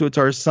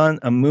Taurus sun,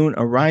 a moon,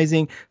 a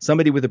rising,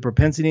 somebody with a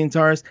propensity in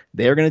Taurus,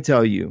 they're going to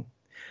tell you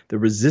the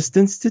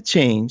resistance to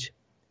change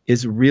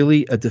is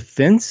really a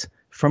defense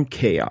from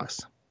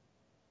chaos.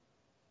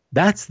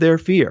 That's their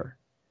fear.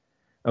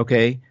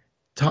 Okay?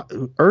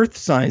 Earth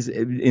signs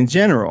in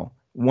general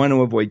want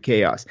to avoid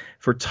chaos.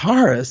 For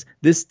Taurus,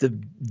 this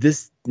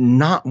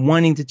not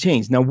wanting to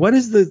change. Now, what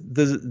is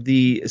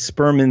the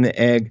sperm in the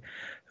egg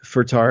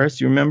for Taurus?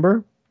 You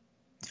remember?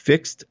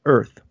 Fixed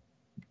Earth.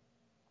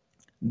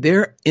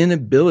 Their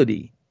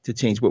inability to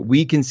change, what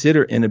we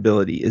consider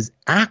inability, is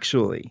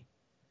actually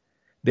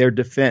their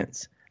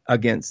defense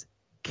against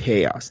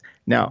chaos.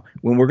 Now,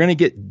 when we're going to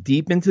get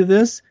deep into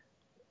this,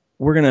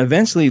 we're going to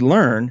eventually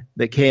learn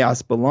that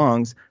chaos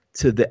belongs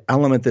to the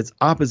element that's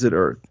opposite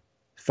Earth,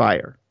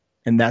 fire.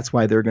 And that's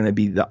why they're going to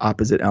be the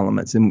opposite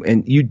elements.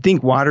 And you'd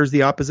think water's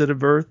the opposite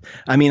of Earth.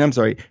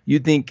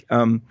 You'd think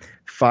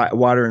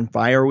water and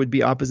fire would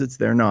be opposites.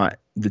 They're not.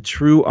 The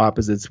true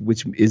opposites,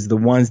 which is the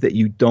ones that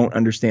you don't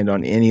understand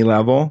on any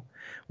level,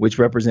 which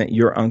represent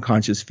your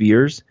unconscious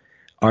fears,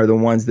 are the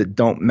ones that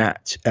don't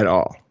match at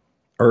all.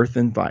 Earth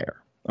and fire.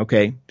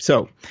 Okay,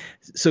 so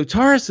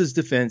Taurus's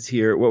defense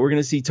here, what we're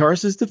going to see,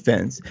 Taurus's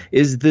defense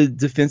is the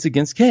defense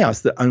against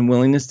chaos, the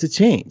unwillingness to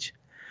change.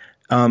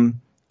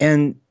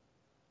 And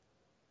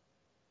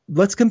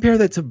let's compare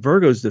that to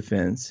Virgo's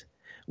defense,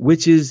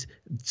 which is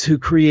to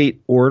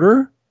create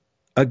order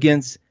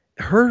against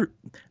her.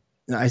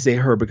 I say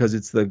her because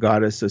it's the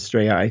goddess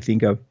Astrea I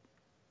think of.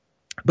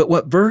 But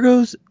what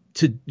Virgos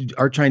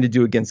are trying to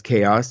do against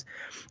chaos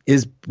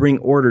is bring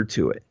order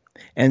to it.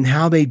 And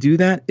how they do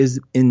that is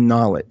in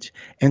knowledge.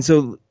 And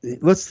so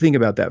let's think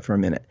about that for a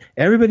minute.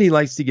 Everybody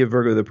likes to give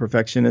Virgo the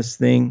perfectionist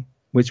thing,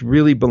 which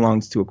really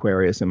belongs to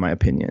Aquarius, in my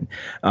opinion,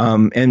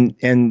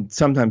 and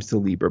sometimes to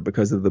Libra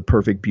because of the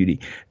perfect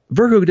beauty.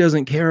 Virgo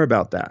doesn't care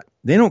about that.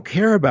 They don't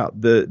care about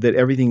that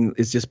everything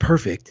is just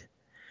perfect.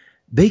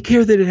 They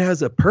care that it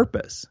has a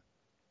purpose,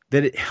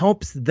 that it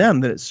helps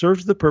them, that it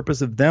serves the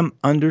purpose of them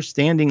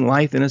understanding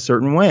life in a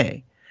certain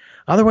way.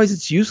 Otherwise,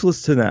 it's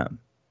useless to them.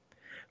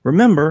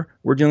 Remember,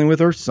 we're dealing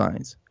with earth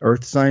signs.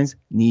 Earth signs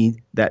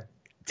need that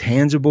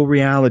tangible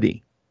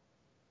reality.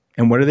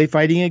 And what are they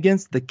fighting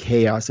against? The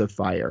chaos of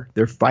fire.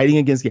 They're fighting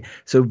against.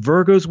 So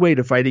Virgo's way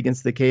to fight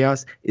against the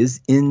chaos is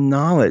in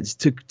knowledge,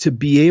 to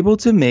be able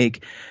to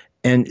make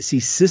and see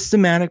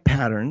systematic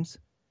patterns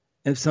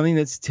of something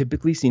that's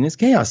typically seen as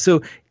chaos.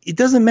 So it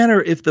doesn't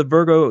matter if the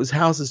Virgo's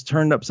house is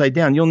turned upside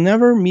down. You'll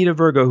never meet a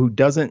Virgo who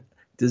doesn't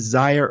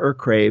desire or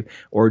crave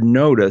or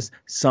notice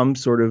some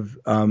sort of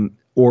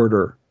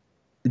order.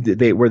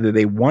 Whether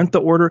they want the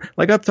order.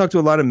 Like I've talked to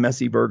a lot of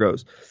messy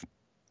Virgos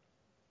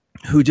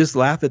who just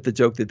laugh at the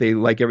joke that they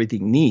like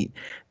everything neat.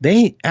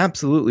 They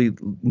absolutely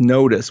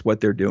notice what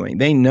they're doing.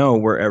 They know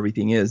where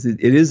everything is. It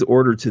is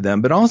order to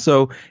them, but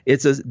also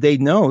they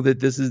know that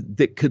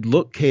that could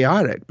look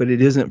chaotic, but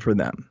it isn't for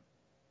them.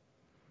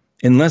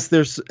 Unless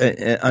they're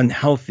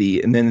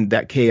unhealthy, and then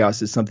that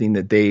chaos is something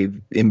that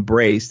they've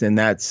embraced, and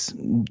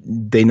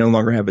they no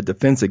longer have a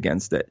defense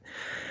against it.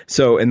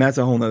 So, and that's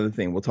a whole other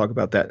thing. We'll talk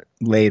about that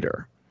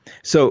later.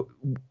 So,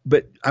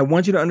 but I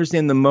want you to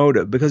understand the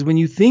motive, because when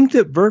you think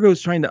that Virgo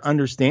is trying to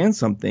understand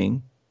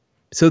something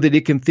so that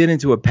it can fit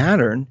into a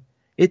pattern,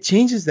 it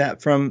changes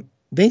that from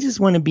they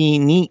just want to be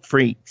neat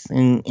freaks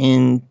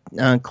and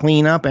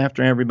clean up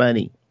after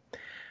everybody.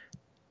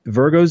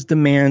 Virgos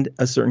demand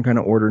a certain kind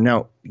of order.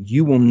 Now,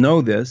 you will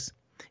know this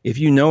if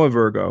you know a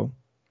Virgo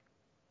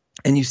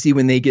and you see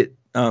when they get,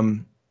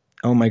 when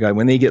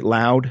they get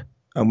loud,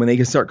 when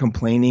they start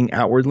complaining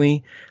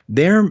outwardly,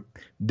 they're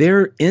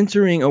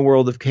entering a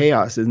world of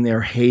chaos and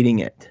they're hating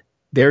it.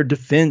 Their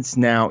defense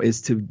now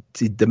is to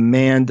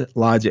demand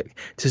logic,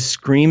 to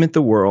scream at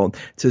the world,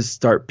 to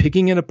start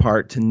picking it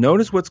apart, to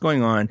notice what's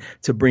going on,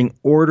 to bring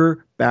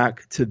order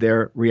back to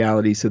their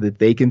reality so that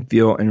they can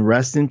feel and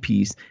rest in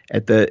peace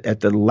at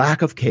the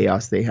lack of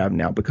chaos they have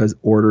now, because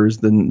order is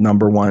the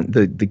number one,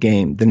 the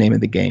name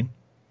of the game.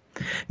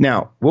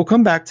 Now, we'll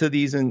come back to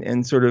these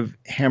and sort of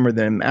hammer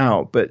them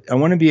out, but I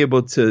want to be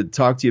able to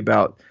talk to you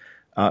about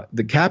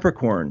the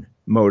Capricorn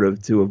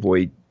motive to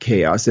avoid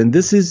chaos. And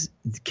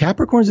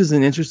Capricorns is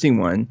an interesting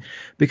one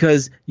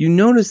because you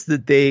notice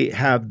that they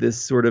have this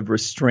sort of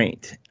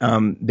restraint.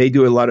 They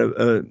do a lot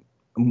of,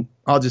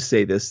 I'll just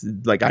say this,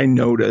 like I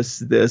notice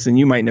this, and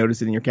you might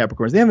notice it in your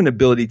Capricorns. They have an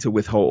ability to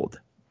withhold.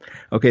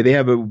 Okay, they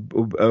have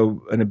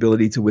an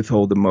ability to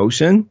withhold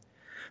emotion.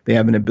 They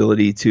have an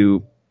ability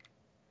to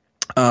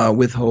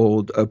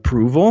withhold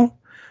approval.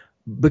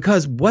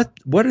 Because what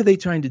are they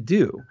trying to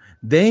do?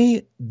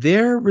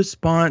 Their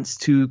response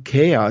to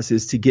chaos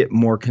is to get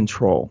more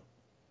control.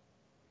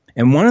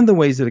 And one of the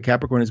ways that a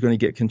Capricorn is going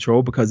to get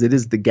control, because it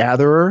is the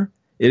gatherer,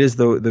 it is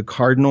the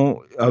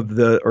cardinal of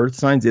the earth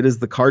signs, it is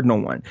the cardinal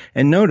one.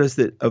 And notice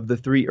that of the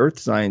 3 earth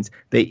signs,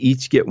 they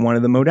each get one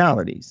of the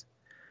modalities.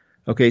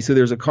 Okay, so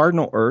there's a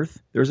cardinal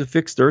earth, there's a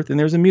fixed earth, and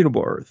there's a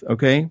mutable earth.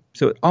 Okay,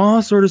 so it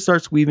all sort of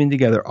starts weaving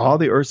together. All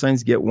the earth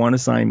signs get one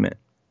assignment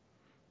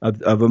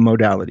of a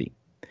modality.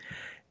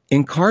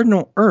 In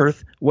cardinal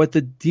earth, what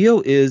the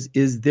deal is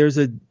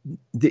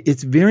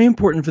it's very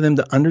important for them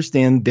to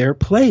understand their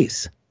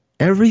place.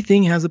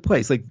 Everything has a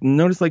place. Like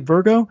notice like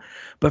Virgo,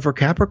 but for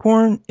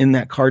Capricorn in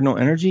that cardinal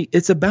energy,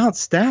 it's about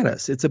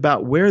status. It's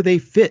about where they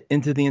fit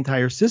into the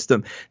entire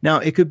system. Now,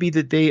 it could be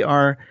that they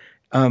are,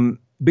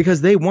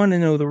 because they want to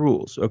know the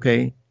rules.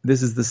 Okay.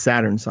 This is the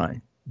Saturn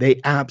sign. They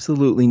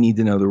absolutely need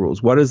to know the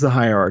rules. What is the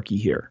hierarchy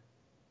here?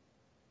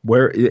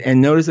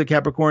 And notice that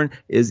Capricorn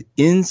is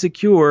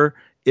insecure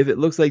if it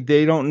looks like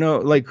they don't know,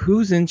 like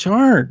who's in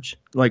charge,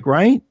 like,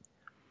 right?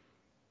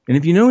 And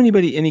if you know any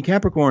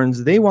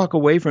Capricorns, they walk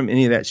away from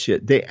any of that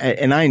shit.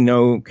 And I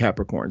know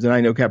Capricorns, and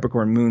I know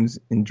Capricorn moons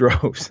in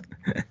droves.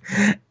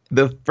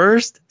 The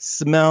first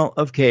smell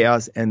of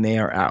chaos, and they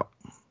are out.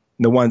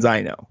 The ones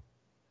I know,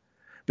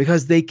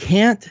 because they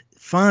can't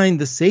find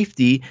the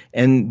safety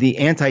and the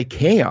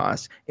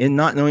anti-chaos in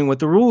not knowing what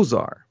the rules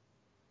are.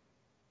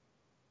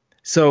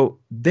 So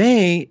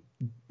they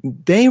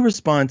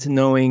respond to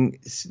knowing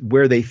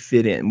where they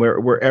fit in,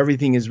 where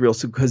everything is real.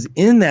 So because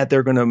in that,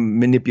 they're going to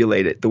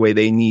manipulate it the way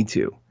they need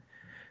to,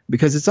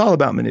 because it's all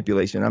about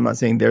manipulation. I'm not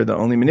saying they're the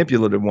only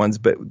manipulative ones,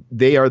 but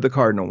they are the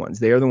cardinal ones.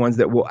 They are the ones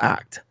that will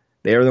act.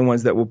 They are the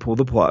ones that will pull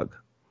the plug.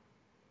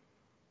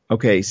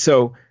 Okay,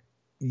 so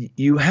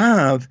you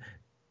have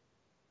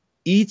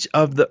each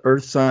of the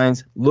earth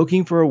signs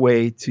looking for a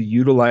way to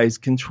utilize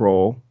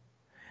control,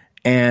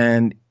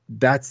 and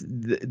that's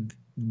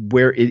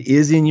where it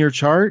is in your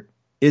chart.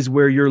 Is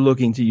where you're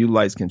looking to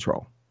utilize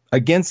control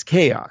against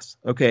chaos,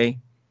 okay?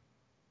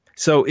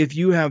 So if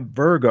you have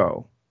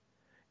Virgo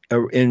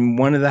in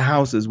one of the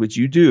houses, which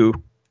you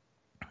do,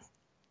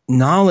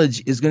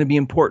 knowledge is going to be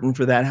important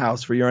for that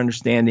house, for your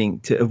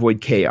understanding, to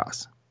avoid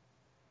chaos.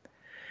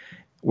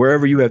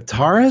 Wherever you have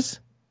Taurus,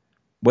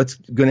 what's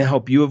going to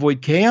help you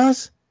avoid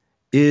chaos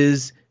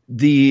is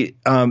the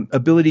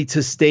ability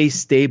to stay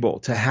stable,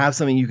 to have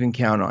something you can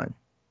count on.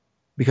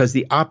 Because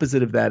the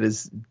opposite of that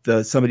is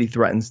somebody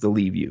threatens to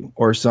leave you,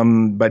 or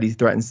somebody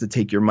threatens to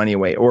take your money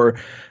away, or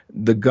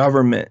the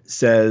government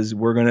says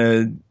we're going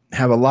to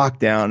have a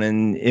lockdown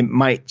and it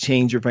might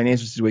change your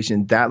financial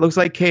situation. That looks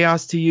like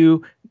chaos to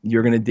you.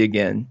 You're going to dig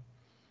in.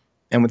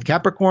 And with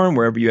Capricorn,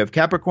 wherever you have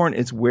Capricorn,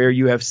 it's where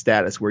you have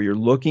status, where you're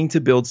looking to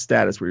build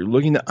status, where you're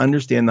looking to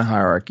understand the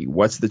hierarchy.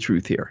 What's the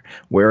truth here?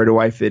 Where do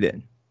I fit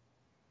in?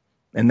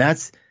 And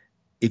that's,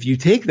 if you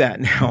take that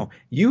now,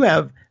 you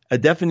have a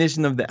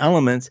definition of the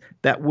elements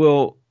that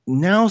will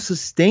now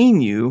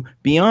sustain you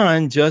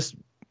beyond just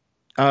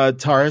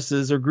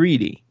Tauruses or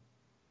greedy.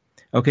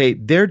 Okay,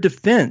 their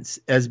defense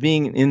as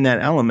being in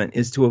that element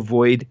is to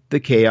avoid the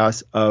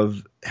chaos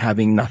of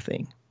having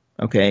nothing.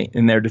 Okay,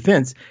 in their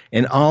defense.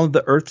 And all of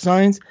the earth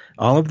signs,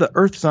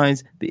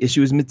 the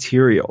issue is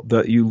material.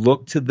 You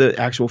look to the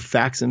actual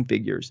facts and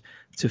figures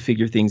to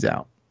figure things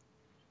out.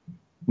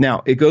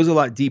 Now, it goes a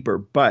lot deeper,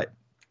 but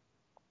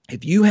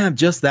if you have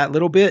just that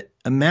little bit,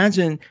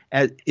 imagine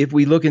if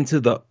we look into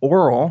the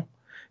oral,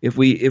 if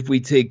we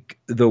take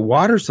the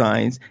water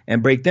signs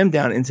and break them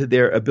down into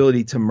their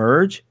ability to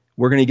merge,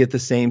 we're going to get the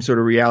same sort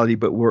of reality,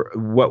 but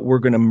what we're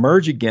going to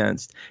merge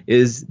against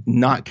is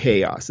not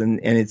chaos, and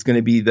it's going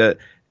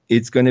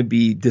to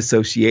be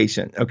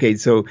dissociation. Okay,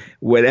 so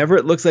whatever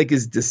it looks like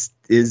is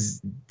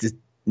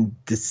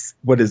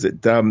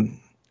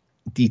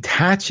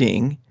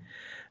detaching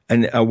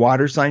a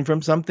water sign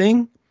from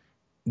something.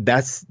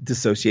 That's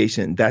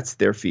dissociation. That's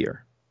their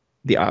fear.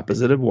 The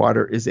opposite of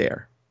water is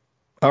air.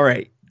 All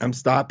right. I'm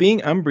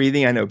stopping. I'm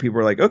breathing. I know people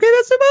are like, okay,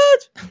 that's too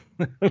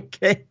much.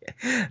 Okay.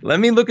 Let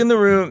me look in the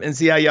room and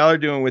see how y'all are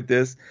doing with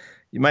this.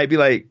 You might be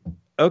like,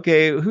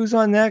 okay, who's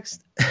on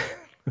next?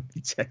 Let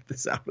me check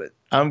this out.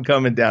 I'm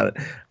coming down.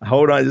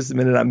 Hold on just a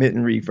minute. I'm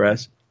hitting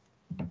refresh.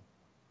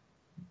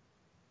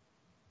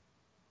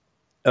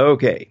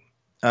 Okay.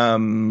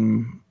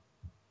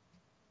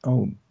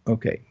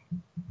 Okay.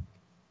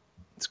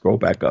 Scroll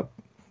back up.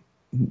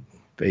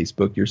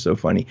 Facebook, you're so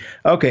funny.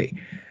 Okay.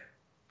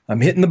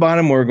 I'm hitting the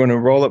bottom. We're going to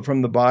roll up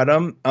from the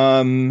bottom.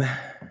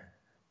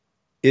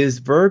 Is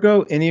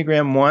Virgo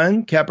Enneagram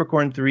 1,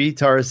 Capricorn 3,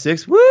 Taurus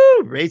 6?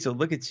 Woo! Rachel,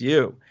 look at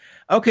you.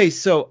 Okay,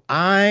 so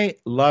I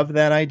love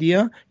that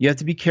idea. You have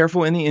to be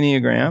careful in the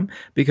Enneagram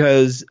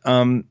because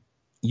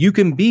you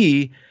can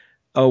be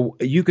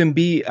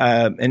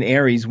an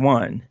Aries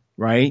 1,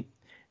 right?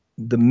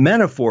 The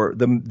metaphor,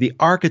 the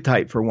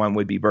archetype for 1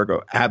 would be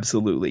Virgo.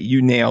 Absolutely.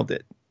 You nailed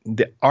it.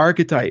 The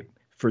archetype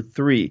for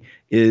 3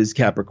 is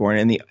Capricorn,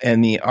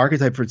 and the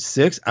archetype for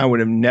 6, I would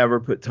have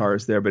never put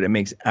Taurus there, but it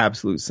makes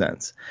absolute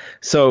sense.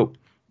 So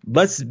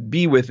let's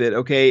be with it,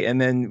 okay? And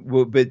then,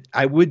 but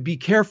I would be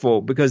careful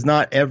because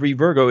not every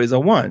Virgo is a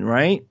 1,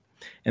 right?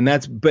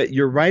 But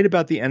you're right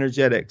about the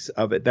energetics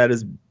of it.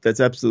 That's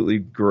absolutely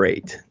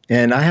great.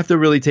 And I have to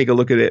really take a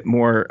look at it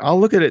more. I'll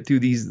look at it through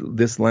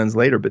this lens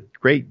later, but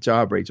great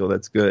job, Rachel.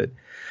 That's good.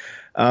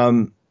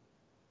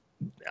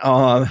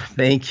 Oh,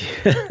 thank you.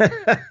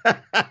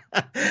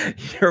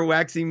 Your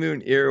waxy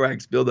moon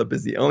earwax buildup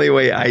is the only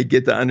way I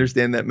get to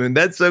understand that moon.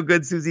 That's so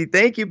good, Susie.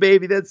 Thank you,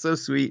 baby. That's so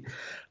sweet.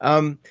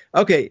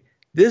 Okay.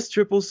 This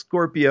triple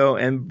Scorpio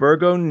and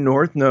Virgo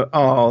North Node.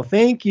 Oh,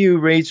 thank you,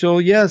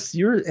 Rachel. Yes,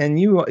 you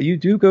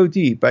do go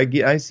deep.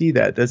 I see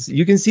that.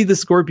 You can see the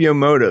Scorpio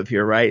motive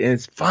here, right? And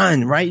it's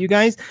fun, right, you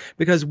guys?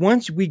 Because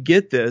once we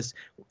get this,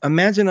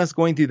 imagine us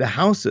going through the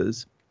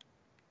houses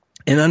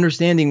and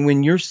understanding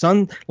when your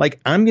sun,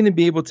 like I'm going to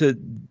be able to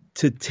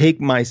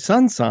take my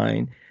sun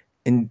sign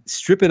and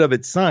strip it of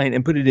its sign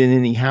and put it in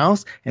any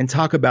house and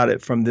talk about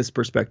it from this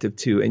perspective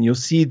too. And you'll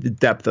see the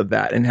depth of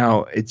that and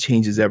how it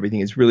changes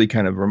everything. It's really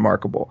kind of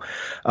remarkable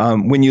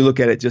when you look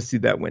at it just through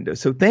that window.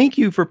 So thank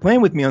you for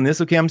playing with me on this.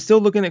 Okay, I'm still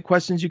looking at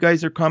questions, you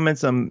guys, or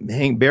comments.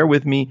 Bear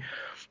with me.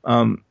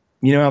 You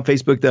know how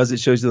Facebook does? It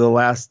shows you the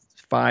last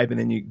 5 and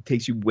then it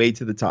takes you way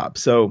to the top.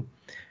 So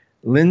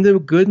Linda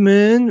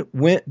Goodman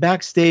went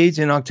backstage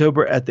in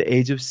October at the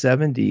age of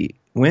 70.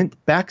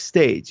 Went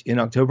backstage in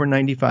October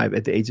 95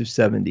 at the age of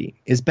 70.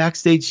 Is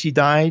backstage she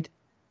died?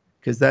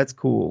 Because that's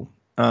cool.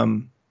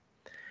 Thanks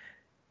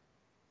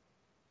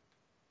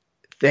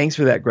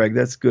for that, Greg.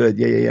 That's good.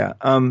 Yeah.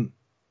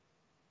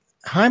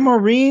 Hi,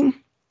 Maureen.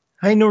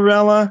 Hi,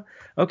 Norella.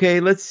 Okay,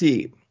 let's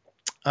see.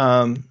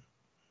 Hi,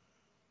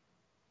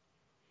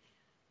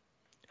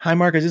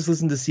 Mark. I just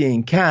listened to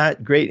Seeing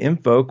Cat. Great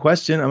info.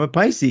 Question. I'm a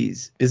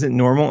Pisces. Is it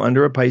normal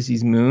under a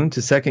Pisces moon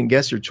to second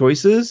guess your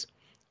choices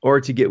or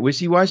to get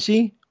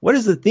wishy-washy? What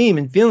is the theme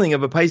and feeling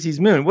of a Pisces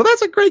moon? Well,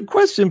 that's a great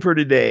question for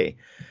today,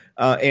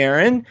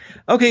 Aaron.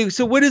 Okay,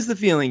 so what is the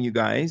feeling, you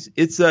guys?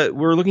 It's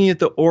we're looking at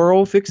the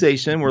oral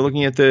fixation. We're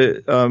looking at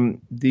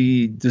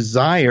the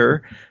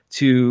desire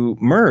to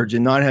merge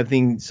and not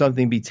having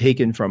something be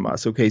taken from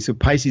us. Okay, so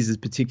Pisces is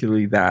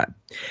particularly that.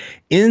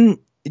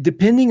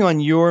 Depending on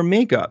your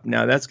makeup,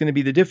 now that's going to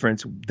be the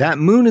difference. That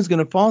moon is going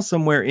to fall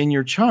somewhere in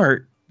your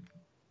chart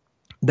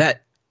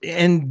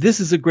and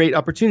this is a great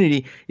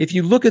opportunity. If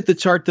you look at the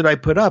chart that I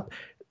put up,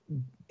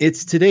 it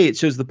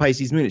shows the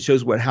Pisces moon. It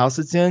shows what house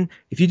it's in.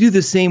 If you do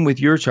the same with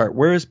your chart,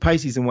 where is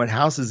Pisces and what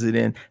house is it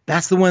in?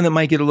 That's the one that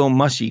might get a little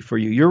mushy for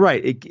you. You're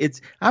right.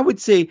 It's I would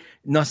say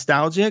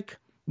nostalgic.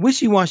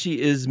 Wishy-washy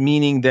is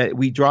meaning that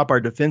we drop our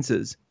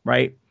defenses,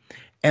 right?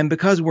 And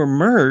because we're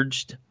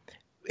merged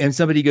and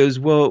somebody goes,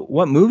 well,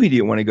 what movie do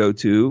you want to go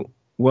to?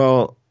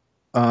 Well,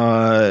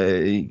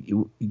 a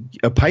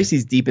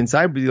Pisces deep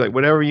inside would be like,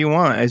 whatever you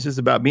want. It's just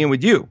about being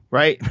with you,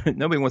 right?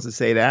 Nobody wants to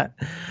say that.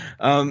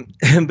 But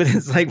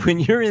it's like when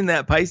you're in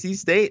that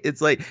Pisces state,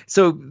 it's like,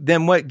 so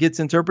then what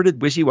gets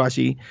interpreted?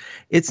 Wishy-washy.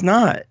 It's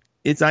not.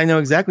 I know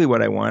exactly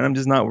what I want. I'm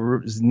just not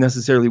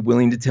necessarily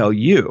willing to tell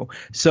you.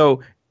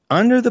 So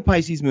under the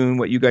Pisces moon,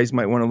 what you guys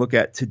might want to look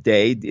at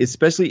today,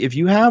 especially if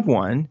you have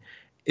one,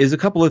 is a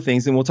couple of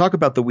things. And we'll talk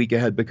about the week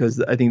ahead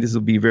because I think this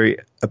will be very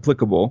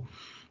applicable.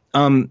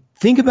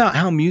 Think about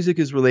how music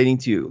is relating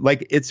to you.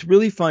 Like, it's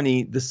really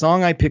funny. The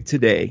song I picked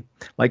today,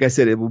 like I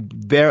said, it will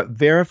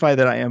verify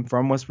that I am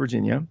from West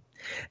Virginia.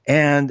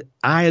 And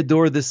I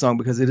adore this song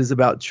because it is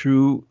about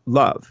true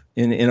love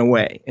in a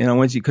way. And I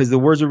want you, because the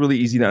words are really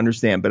easy to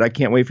understand, but I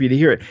can't wait for you to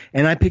hear it.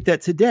 And I picked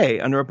that today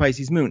under a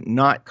Pisces moon,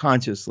 not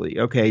consciously.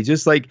 Okay.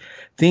 Just like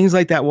things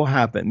like that will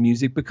happen.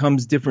 Music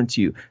becomes different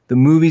to you. The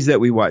movies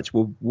that we watch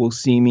will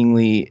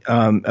seemingly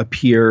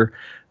appear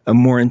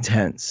more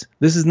intense.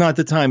 This is not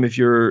the time if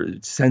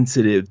you're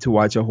sensitive to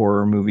watch a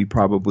horror movie,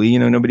 probably. You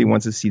know, nobody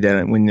wants to see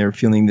that when they're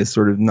feeling this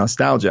sort of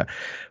nostalgia.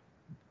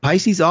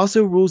 Pisces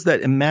also rules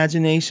that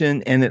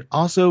imagination, and it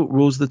also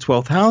rules the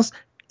 12th house.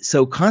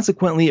 So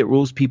consequently, it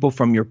rules people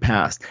from your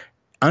past.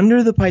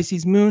 Under the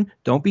Pisces moon,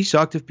 don't be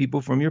shocked if people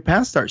from your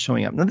past start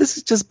showing up. Now, this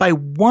is just by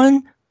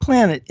one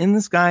planet in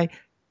the sky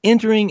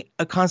entering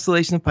a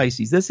constellation of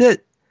Pisces. That's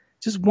it.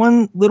 Just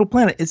one little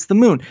planet. It's the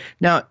moon.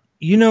 Now,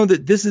 you know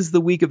that this is the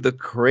week of the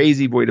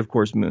crazy void of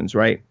course moons,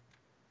 right?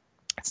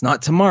 It's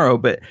not tomorrow,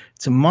 but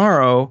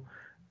tomorrow,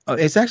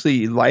 it's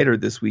actually lighter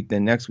this week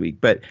than next week.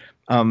 But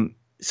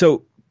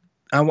so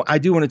I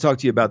do want to talk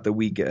to you about the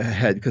week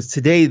ahead because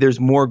today there's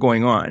more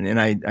going on and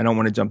I don't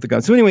want to jump the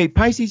gun. So anyway,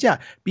 Pisces, yeah,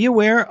 be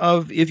aware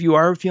of if you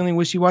are feeling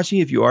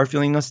wishy-washy, if you are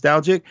feeling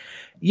nostalgic.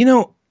 You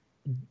know,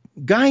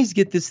 guys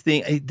get this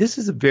thing. I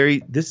just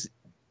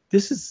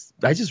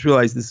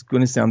realized this is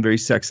going to sound very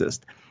sexist.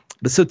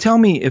 But so tell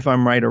me if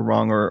I'm right or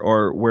wrong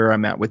or where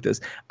I'm at with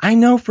this. I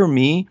know for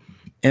me,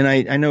 and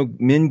I know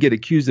men get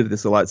accused of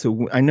this a lot,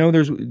 so I know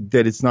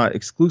that it's not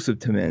exclusive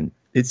to men.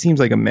 It seems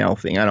like a male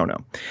thing. I don't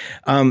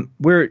know.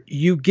 Where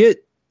you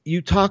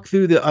talk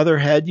through the other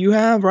head you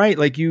have, right?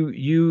 Like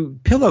you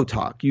pillow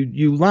talk,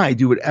 you lie,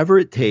 do whatever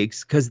it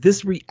takes. Cause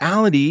this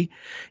reality,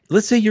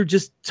 let's say you're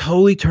just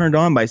totally turned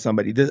on by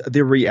somebody.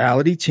 The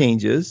reality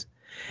changes.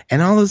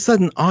 And all of a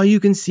sudden, all you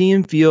can see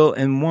and feel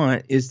and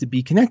want is to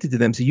be connected to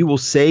them. So you will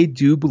say,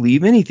 do,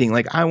 believe anything.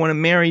 Like, I want to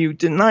marry you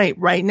tonight,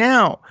 right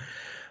now.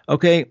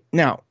 Okay.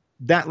 Now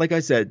that, like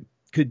I said,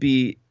 could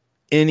be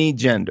any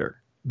gender.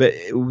 But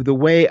the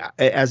way,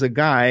 as a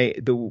guy,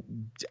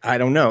 I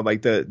don't know,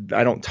 like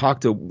I don't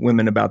talk to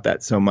women about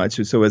that so much.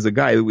 So as a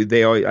guy,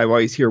 I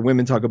always hear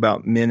women talk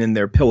about men in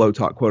their pillow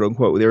talk, quote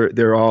unquote.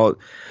 They're all,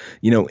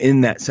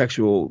 in that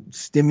sexual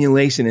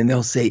stimulation, and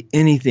they'll say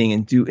anything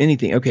and do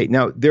anything. Okay,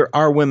 now there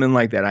are women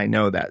like that. I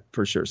know that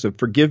for sure. So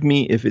forgive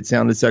me if it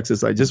sounded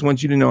sexist. I just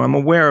want you to know I'm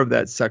aware of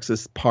that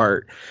sexist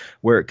part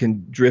where it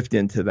can drift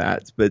into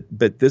that. But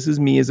this is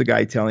me as a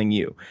guy telling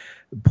you.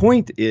 The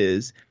point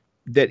is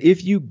that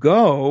if you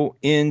go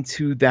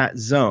into that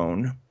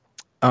zone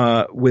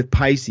with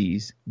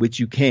Pisces, which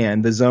you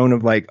can, the zone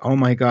of like, oh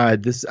my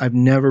God, I've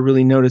never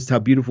really noticed how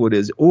beautiful it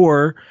is.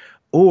 Or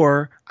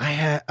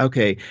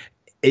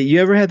you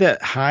ever had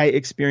that high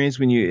experience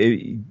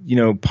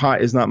when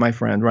pot is not my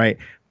friend, right?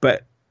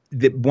 But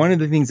one of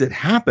the things that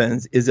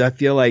happens is I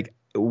feel like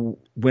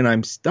when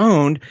I'm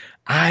stoned,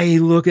 I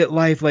look at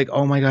life like,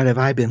 oh my God, have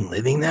I been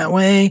living that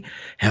way?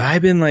 Have I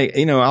been like,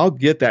 I'll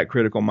get that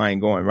critical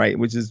mind going, right?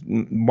 Which is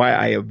why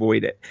I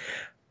avoid it.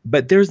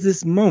 But there's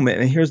this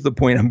moment, and here's the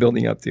point I'm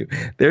building up to.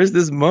 There's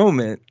this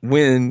moment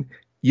when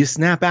you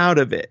snap out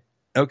of it,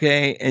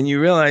 okay? And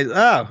you realize,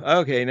 oh,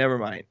 okay, never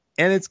mind.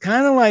 And it's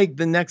kind of like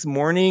the next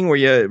morning where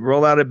you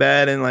roll out of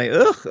bed and like,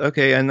 ugh,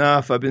 okay,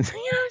 enough. I've been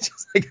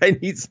just like, I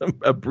need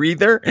a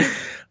breather.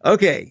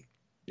 Okay.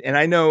 And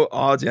I know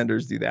all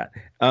genders do that.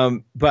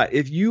 But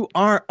if you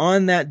are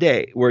on that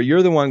day where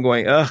you're the one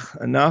going, ugh,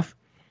 enough,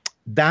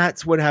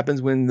 that's what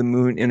happens when the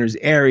moon enters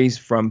Aries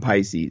from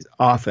Pisces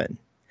often.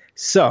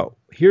 So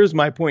here's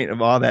my point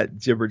of all that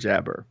jibber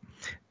jabber.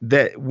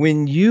 That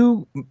when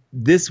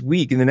this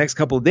week, in the next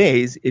couple of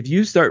days, if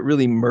you start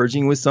really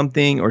merging with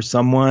something or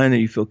someone, or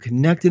you feel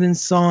connected and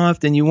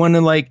soft, and you want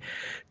to like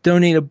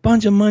donate a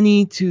bunch of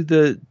money to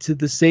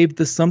the Save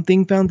the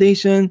Something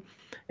Foundation,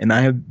 and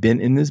I have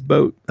been in this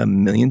boat a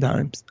million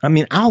times. I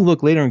mean, I'll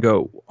look later and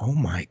go, oh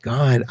my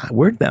God,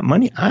 where'd that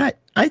money? I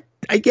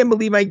can't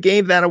believe I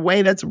gave that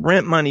away. That's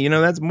rent money,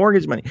 that's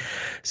mortgage money.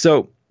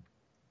 So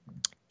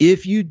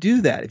if you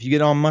do that, if you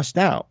get all mushed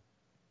out,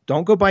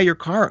 don't go buy your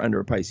car under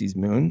a Pisces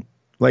moon.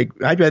 Like,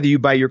 I'd rather you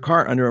buy your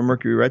car under a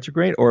Mercury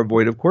retrograde or a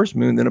void of course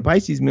moon than a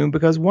Pisces moon,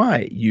 because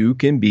why? You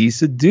can be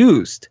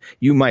seduced.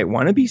 You might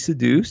want to be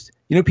seduced.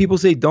 People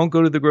say don't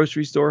go to the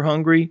grocery store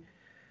hungry.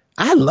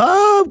 I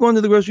love going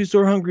to the grocery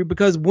store hungry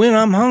because when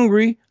I'm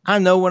hungry, I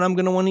know what I'm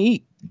going to want to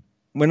eat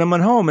when I'm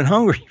at home and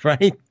hungry,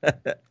 right?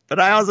 But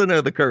I also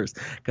know the curse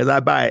because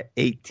I buy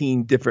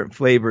 18 different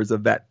flavors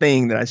of that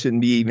thing that I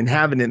shouldn't be even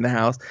having in the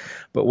house,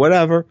 but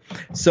whatever.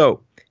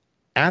 So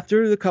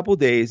after the couple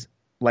days,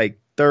 like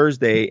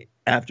Thursday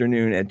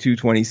afternoon at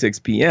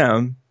 2:26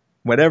 p.m.,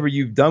 whatever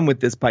you've done with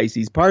this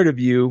Pisces part of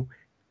you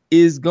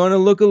is going to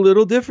look a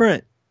little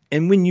different.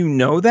 And when you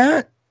know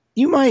that,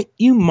 you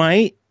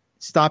might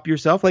stop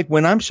yourself. Like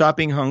when I'm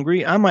shopping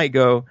hungry, I might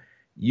go,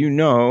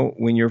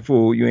 when you're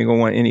full, you ain't gonna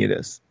want any of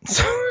this.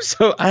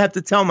 So I have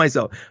to tell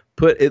myself,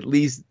 put at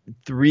least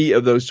 3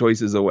 of those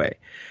choices away.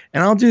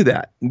 And I'll do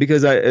that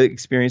because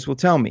experience will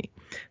tell me.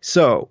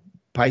 So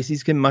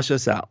Pisces can mush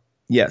us out.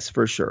 Yes,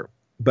 for sure.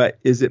 But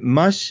is it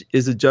mush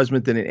is a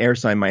judgment that an air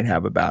sign might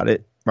have about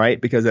it, right?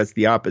 Because that's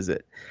the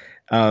opposite.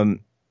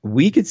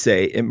 We could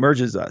say it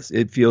merges us.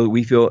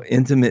 We feel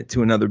intimate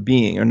to another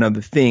being,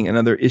 another thing,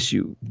 another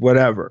issue,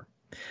 whatever.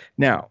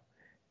 Now,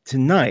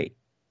 tonight,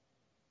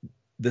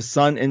 the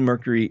sun and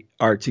Mercury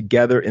are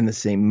together in the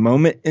same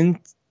moment in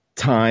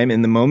time,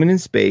 in the moment in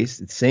space,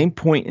 the same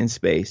point in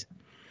space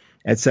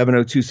at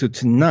 7:02. So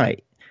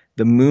tonight,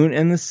 the moon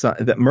and the sun,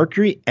 the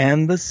Mercury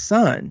and the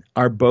sun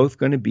are both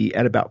going to be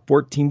at about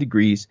 14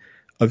 degrees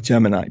of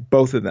Gemini,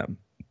 both of them.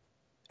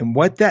 And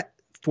what that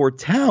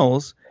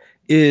foretells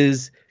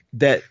is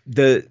that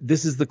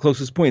this is the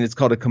closest point. It's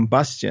called a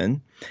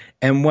combustion.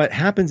 And what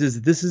happens is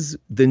this is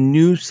the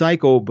new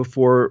cycle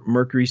before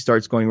Mercury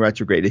starts going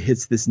retrograde. It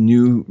hits this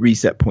new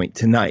reset point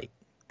tonight.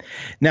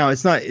 Now,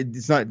 it's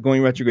not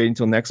going retrograde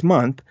until next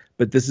month,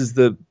 but this is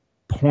the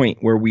point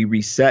where we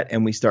reset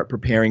and we start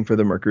preparing for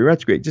the Mercury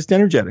retrograde, just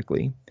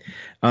energetically.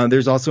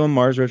 There's also a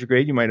Mars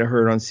retrograde. You might have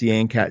heard on CA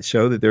and Kat's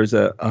show that there's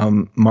a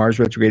Mars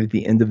retrograde at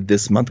the end of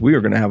this month. We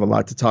are going to have a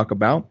lot to talk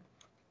about.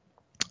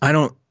 I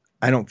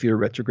don't fear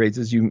retrogrades,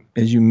 as you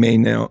may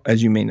know.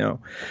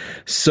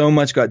 So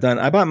much got done.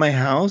 I bought my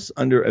house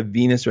under a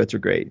Venus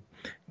retrograde.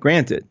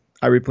 Granted,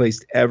 I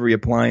replaced every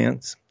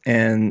appliance,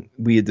 and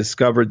we had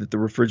discovered that the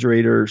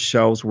refrigerator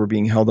shelves were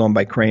being held on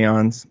by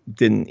crayons.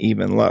 Didn't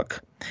even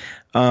look.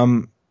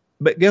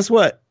 But guess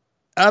what?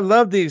 I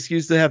love the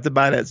excuse to have to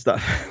buy that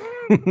stuff.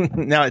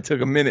 Now it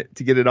took a minute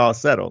to get it all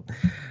settled.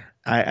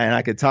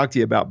 I could talk to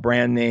you about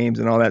brand names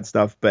and all that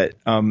stuff, but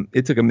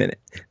it took a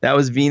minute. That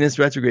was Venus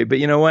retrograde. But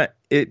you know what?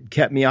 It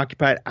kept me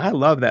occupied. I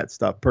love that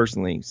stuff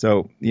personally.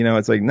 So,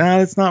 it's like, nah,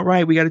 that's not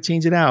right. We got to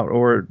change it out.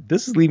 Or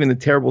this is leaving a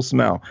terrible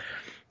smell.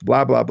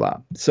 Blah, blah,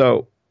 blah.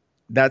 So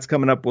that's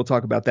coming up. We'll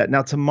talk about that.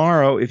 Now,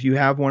 tomorrow, if you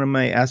have one of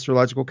my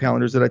astrological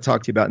calendars that I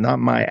talked to you about, not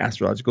my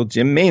astrological,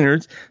 Jim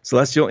Maynard's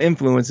Celestial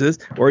Influences,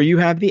 or you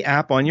have the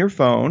app on your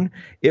phone,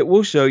 it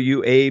will show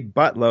you a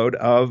buttload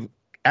of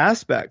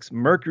aspects.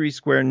 Mercury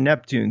square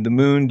Neptune, the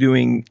moon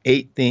doing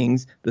 8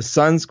 things, the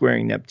sun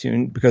squaring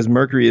Neptune, because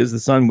Mercury is the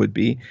sun would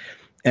be,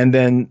 and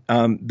then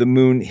the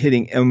moon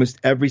hitting almost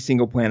every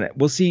single planet.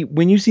 We'll see,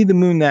 when you see the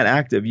moon that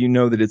active, you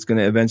know that it's going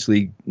to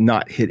eventually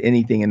not hit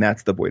anything, and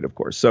that's the void, of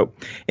course. So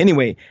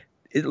anyway,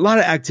 a lot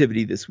of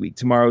activity this week.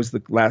 Tomorrow's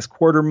the last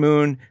quarter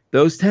moon.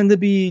 Those tend to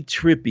be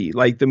trippy.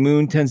 Like the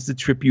moon tends to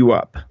trip you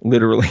up,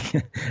 literally.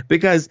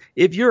 Because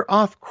if you're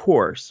off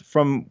course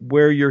from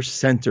where your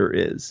center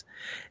is,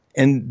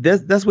 and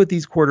that's what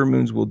these quarter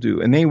moons will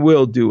do, and they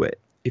will do it.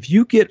 If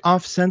you get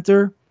off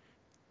center,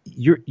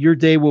 your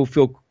day will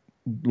feel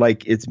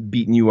like it's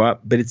beating you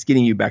up, but it's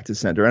getting you back to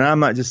center. And I'm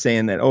not just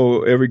saying that,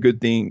 every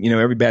good thing,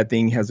 every bad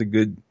thing has a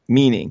good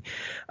meaning.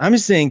 I'm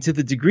just saying to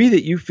the degree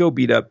that you feel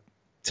beat up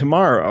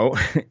tomorrow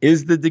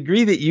is the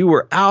degree that you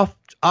were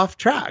off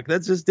track.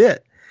 That's just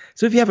it.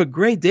 So if you have a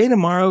great day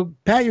tomorrow,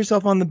 pat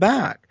yourself on the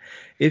back.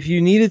 If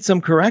you needed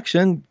some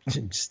correction,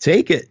 just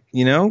take it,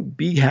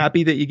 be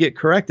happy that you get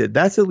corrected.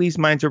 That's at least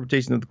my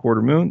interpretation of the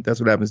quarter moon. That's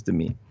what happens to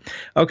me.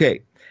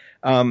 Okay.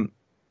 And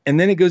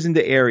then it goes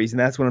into Aries, and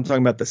that's when I'm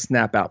talking about the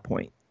snap out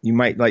point. You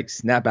might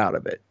snap out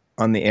of it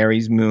on the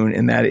Aries moon,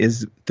 and that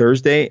is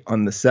Thursday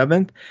on the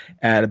 7th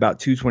at about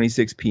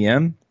 2:26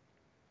 p.m.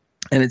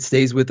 And it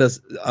stays with us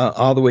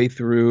all the way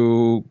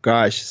through,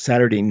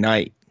 Saturday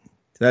night.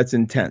 So that's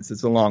intense.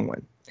 It's a long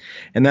one.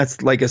 And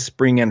that's like a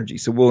spring energy.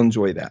 So we'll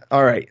enjoy that.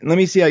 All right. Let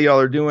me see how y'all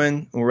are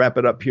doing. We'll wrap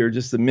it up here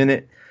just a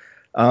minute.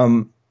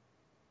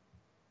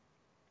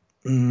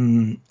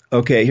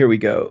 Okay, here we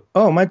go.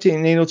 Oh, my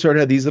natal chart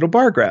had these little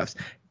bar graphs.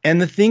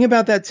 And the thing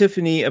about that,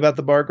 Tiffany, about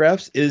the bar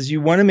graphs is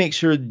you want to make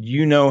sure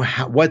you know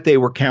what they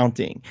were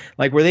counting.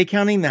 Like, were they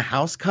counting the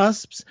house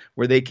cusps?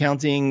 Were they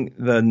counting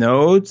the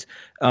nodes?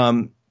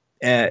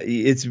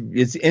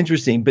 It's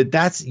interesting, but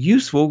that's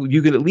useful.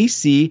 You could at least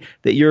see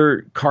that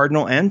you're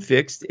cardinal and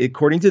fixed.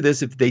 According to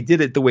this, if they did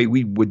it the way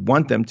we would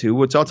want them to,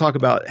 which I'll talk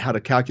about how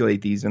to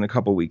calculate these in a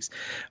couple weeks,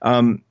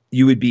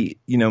 you would be,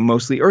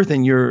 mostly Earth,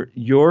 and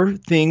your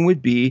thing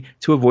would be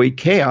to avoid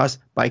chaos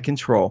by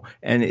control.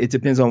 And it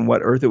depends on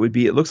what Earth it would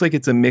be. It looks like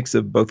it's a mix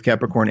of both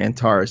Capricorn and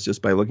Taurus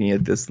just by looking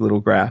at this little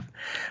graph.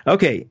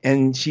 Okay,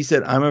 and she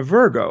said, I'm a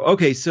Virgo.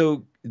 Okay,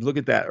 so look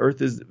at that.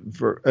 Earth is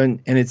and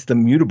it's the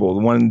mutable,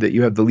 the one that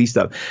you have the least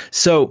of.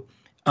 So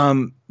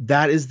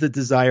that is the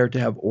desire to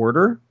have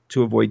order,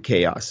 to avoid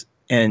chaos,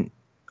 and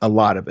a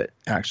lot of it,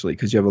 actually,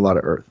 because you have a lot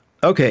of Earth.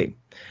 Okay.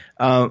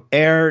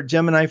 Air,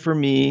 Gemini for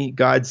me,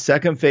 God's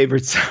second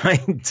favorite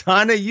sign.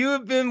 Donna, you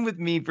have been with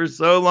me for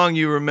so long.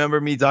 You remember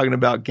me talking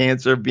about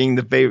Cancer being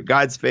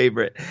God's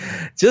favorite,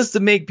 just to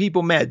make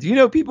people mad. Do you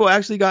know people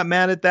actually got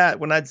mad at that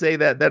when I'd say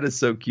that? That is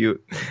so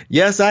cute.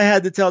 Yes, I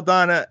had to tell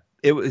Donna.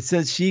 It was,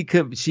 since she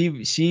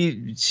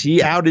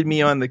outed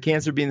me on the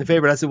Cancer being the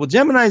favorite. I said, well,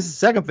 Gemini is the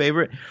second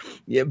favorite.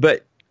 Yeah,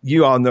 but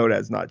you all know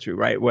that's not true,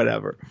 right?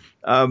 Whatever.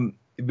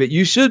 But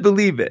you should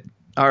believe it.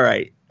 All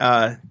right.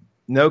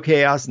 No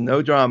chaos,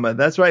 no drama.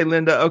 That's right,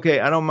 Linda. Okay,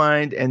 I don't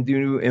mind and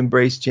do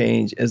embrace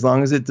change as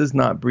long as it does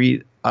not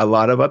breed a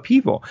lot of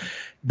upheaval.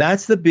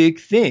 That's the big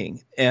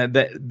thing. And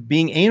that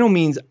being anal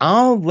means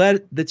I'll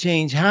let the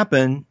change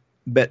happen,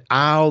 but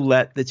I'll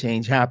let the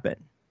change happen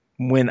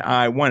when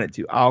I want it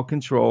to. I'll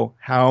control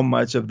how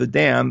much of the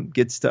dam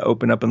gets to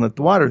open up and let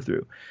the water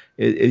through.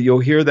 You'll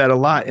hear that a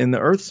lot in the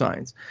earth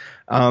signs.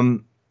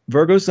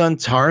 Virgo sun,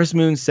 Taurus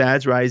moon,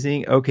 Sag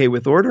rising. Okay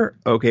with order,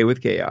 okay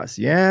with chaos.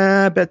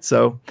 Yeah, I bet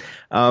so.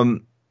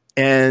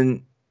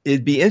 And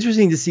it'd be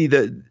interesting to see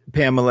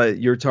Pamela,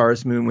 your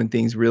Taurus moon, when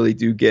things really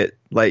do get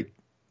like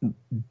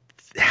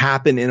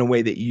happen in a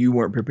way that you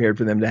weren't prepared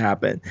for them to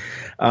happen.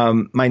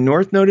 My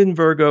North Node in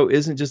Virgo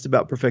isn't just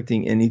about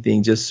perfecting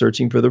anything, just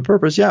searching for the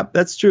purpose. Yeah,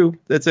 that's true.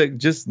 That's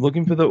just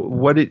looking for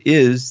what it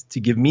is to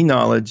give me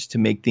knowledge to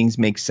make things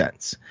make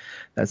sense.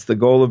 That's the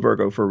goal of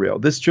Virgo for real.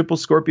 This triple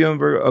Scorpio and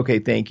Virgo. Okay,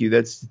 thank you.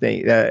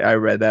 I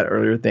read that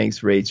earlier.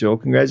 Thanks, Rachel.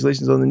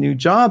 Congratulations on the new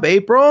job,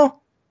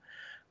 April.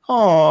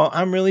 Oh,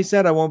 I'm really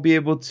sad I won't be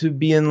able to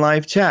be in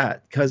live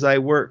chat because I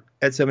work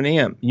at 7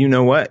 a.m. You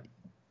know what?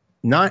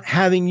 Not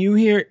having you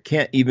here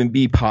can't even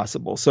be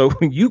possible. So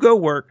when you go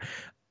work,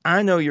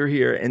 I know you're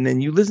here, and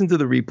then you listen to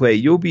the replay.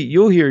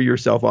 You'll hear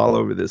yourself all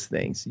over this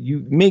thing. So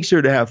you make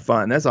sure to have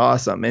fun. That's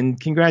awesome, and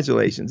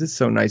congratulations. It's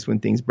so nice when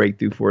things break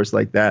through for us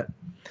like that.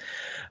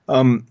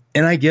 And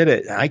I get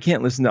it. I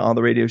can't listen to all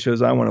the radio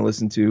shows I want to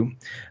listen to.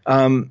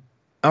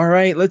 All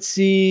right, let's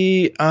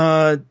see.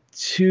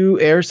 2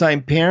 air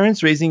sign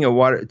parents raising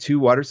 2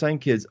 water sign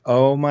kids.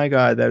 Oh my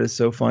God, that is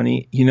so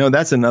funny. You know,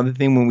 that's another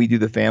thing when we do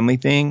the family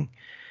thing.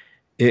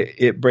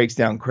 It breaks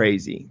down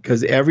crazy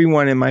because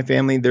everyone in my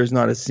family, there's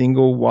not a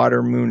single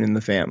water moon in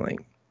the family.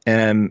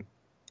 And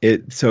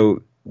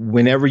so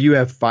whenever you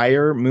have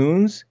fire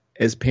moons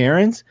as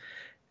parents,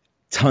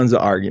 tons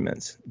of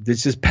arguments.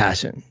 It's just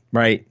passion,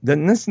 right?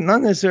 That's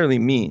not necessarily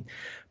mean,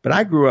 but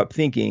I grew up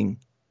thinking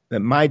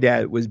that my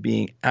dad was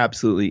being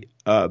absolutely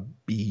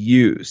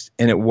abused.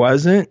 And it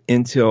wasn't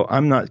until,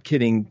 I'm not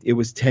kidding, it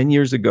was 10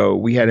 years ago,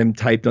 we had him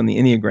typed on the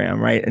Enneagram,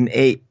 right? An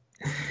 8,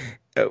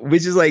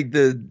 which is like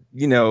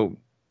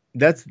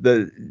that's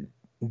the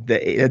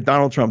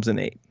Donald Trump's an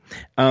 8.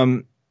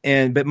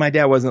 But my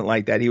dad wasn't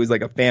like that. He was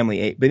like a family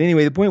 8. But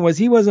anyway, the point was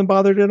he wasn't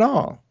bothered at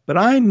all. But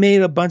I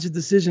made a bunch of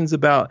decisions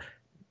about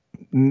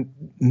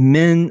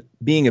men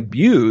being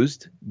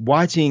abused,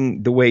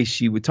 watching the way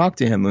she would talk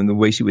to him and the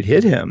way she would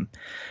hit him.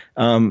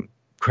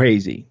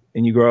 Crazy.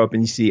 And you grow up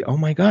and you see, oh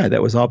my God,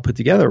 that was all put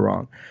together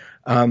wrong.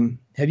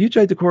 Have you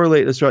tried to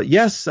correlate astrology?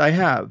 Yes, I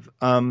have.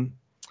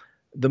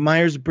 The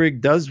Myers-Briggs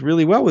does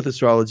really well with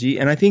astrology,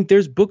 and I think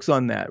there's books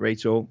on that,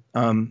 Rachel.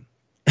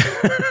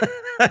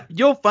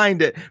 You'll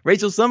find it.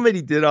 Rachel,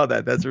 somebody did all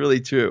that. That's really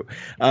true.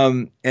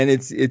 And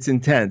it's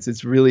intense.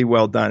 It's really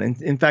well done.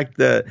 And in fact,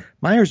 the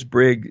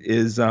Myers-Briggs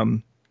is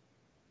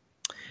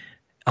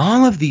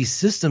all of these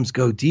systems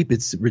go deep.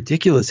 It's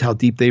ridiculous how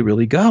deep they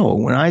really go.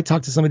 When I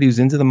talk to somebody who's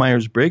into the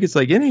Myers-Briggs, it's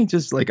like, it ain't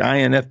just like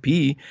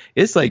INFP.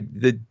 It's like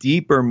the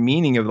deeper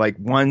meaning of like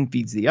one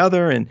feeds the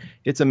other, and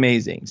it's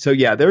amazing. So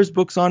yeah, there's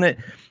books on it.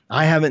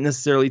 I haven't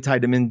necessarily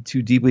tied them in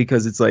too deeply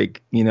because it's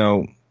like,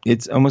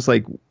 it's almost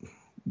like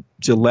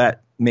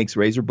Gillette makes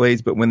razor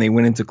blades, but when they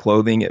went into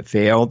clothing, it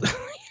failed.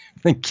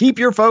 Keep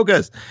your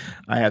focus.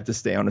 I have to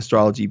stay on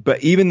astrology.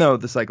 But even though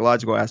the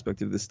psychological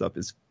aspect of this stuff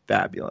is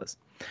fabulous.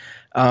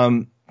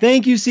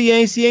 Thank you,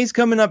 CA. CA's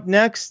coming up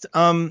next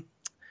to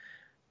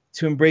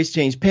embrace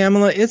change.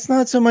 Pamela, it's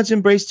not so much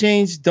embrace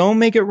change. Don't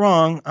make it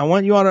wrong. I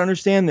want you all to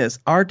understand this.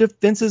 Our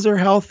defenses are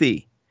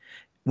healthy.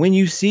 When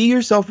you see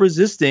yourself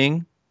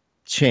resisting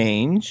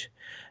change,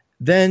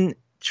 then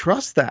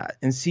trust that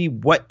and see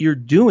what you're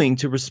doing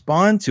to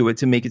respond to it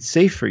to make it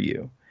safe for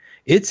you.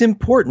 It's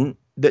important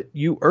that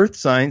you earth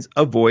signs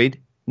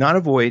not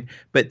avoid,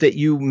 but that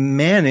you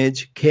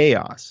manage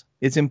chaos.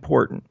 It's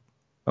important.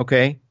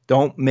 Okay?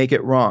 Don't make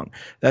it wrong.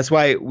 That's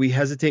why we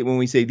hesitate when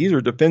we say these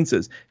are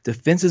defenses.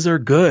 Defenses are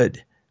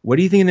good. What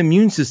do you think an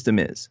immune system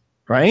is?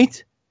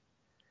 Right?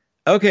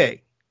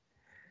 Okay.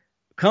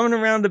 Coming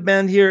around the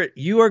bend here,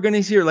 you are going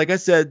to hear, like I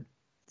said,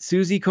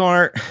 Susie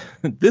Carr.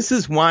 This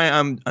is why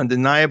I'm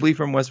undeniably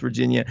from West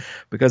Virginia,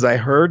 because I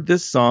heard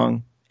this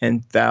song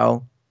and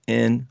fell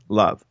in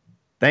love.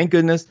 Thank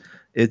goodness.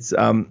 It's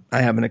I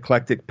have an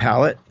eclectic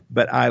palette,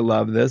 but I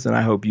love this, and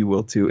I hope you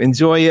will too.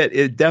 Enjoy it.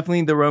 It's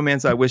definitely the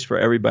romance I wish for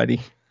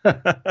everybody.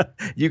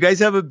 You guys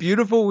have a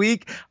beautiful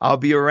week. I'll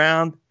be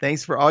around.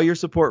 Thanks for all your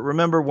support.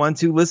 Remember, 1,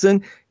 2,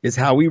 listen is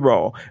how we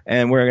roll.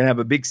 And we're going to have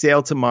a big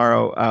sale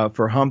tomorrow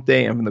for Hump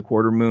Day and from the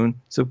quarter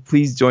moon. So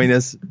please join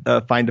us,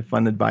 find a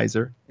fun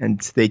advisor,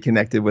 and stay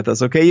connected with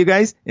us. Okay, you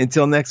guys?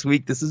 Until next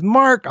week, this is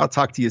Mark. I'll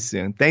talk to you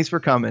soon. Thanks for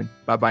coming.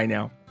 Bye-bye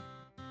now.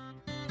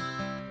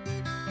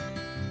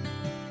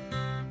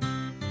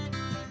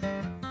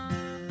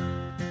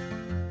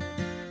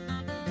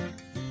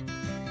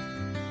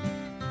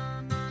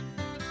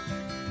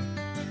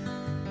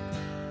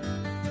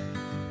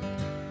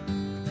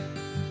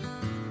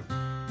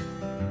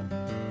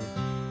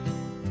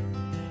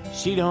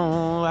 She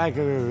don't like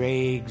her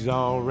eggs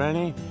all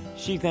runny.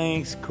 She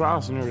thinks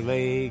crossing her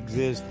legs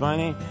is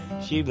funny.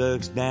 She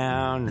looks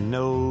down her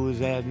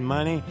nose at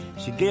money.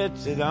 She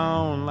gets it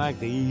on like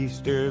the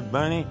Easter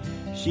bunny.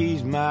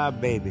 She's my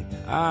baby,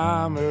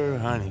 I'm her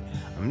honey.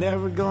 I'm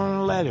never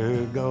gonna let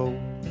her go.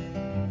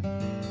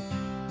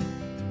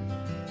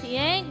 He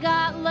ain't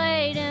got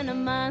laid in a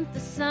month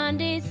of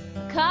Sundays.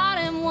 Caught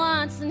him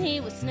once and he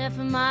was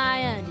sniffing my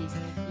undies.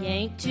 He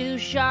ain't too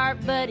sharp,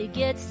 but he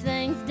gets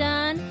things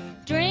done.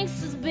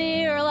 Drinks his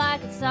beer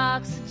like it's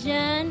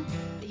oxygen.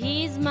 But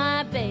he's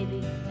my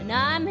baby and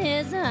I'm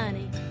his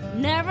honey.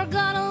 I'm never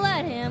gonna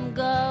let him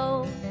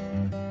go.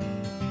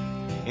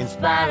 In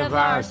spite of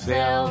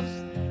ourselves,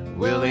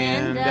 we'll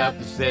end up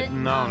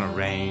sitting on a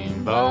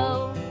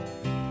rainbow.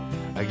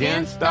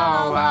 Against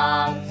all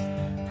odds,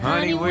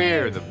 honey,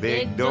 we're the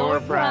big door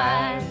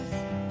prize.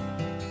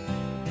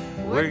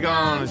 We're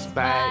gonna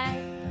spike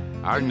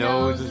our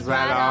noses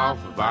right off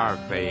of our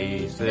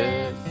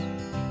faces.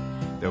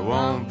 There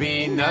won't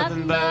be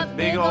nothing but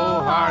big old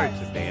hearts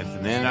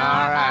dancing in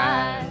our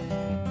eyes.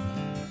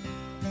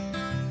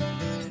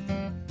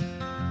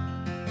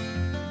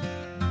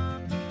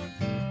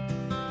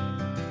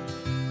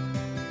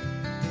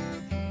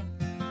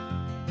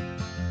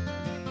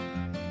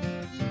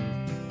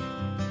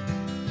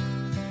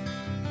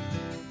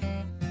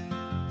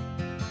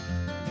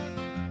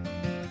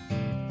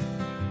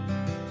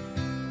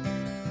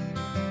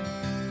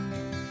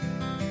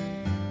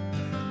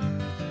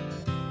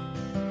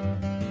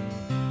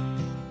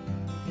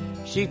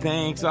 She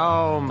thinks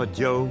all my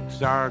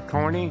jokes are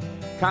corny.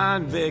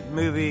 Convict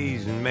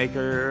movies and make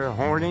her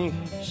horny.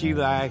 She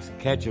likes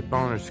ketchup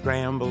on her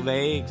scrambled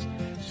eggs.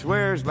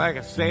 Swears like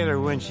a sailor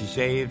when she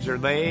shaves her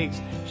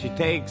legs. She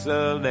takes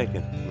a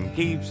licking and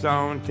keeps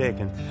on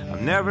ticking.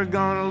 I'm never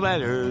gonna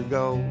let her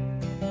go.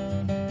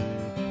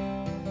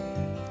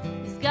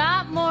 He's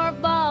got more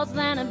balls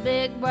than a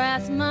big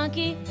brass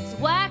monkey. He's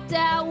whacked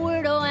out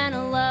weirdo and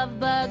a love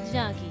bug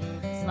junkie.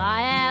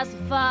 Sly as a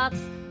fox,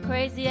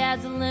 crazy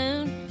as a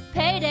loon.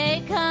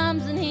 Payday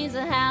comes and he's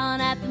a howling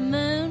at the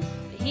moon.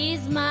 But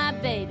he's my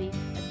baby,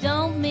 I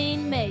don't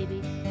mean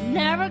maybe. I'm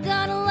never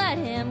gonna let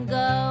him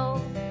go.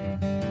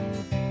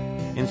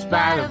 In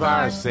spite of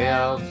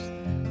ourselves,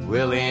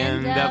 we'll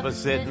end up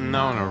sitting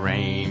on a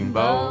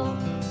rainbow.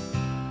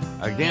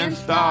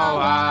 Against all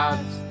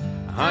odds,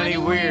 honey,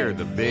 we're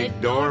the big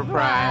door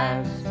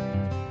prize.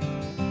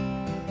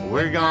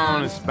 We're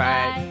gonna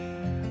spike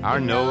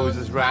our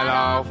noses right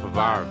off of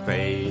our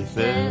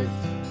faces.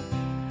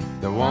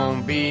 There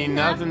won't be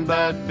nothing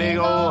but big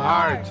old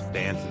hearts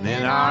dancing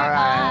in our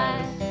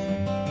eyes.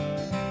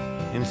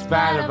 In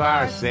spite of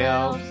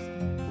ourselves,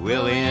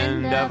 we'll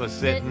end up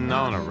sitting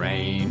on a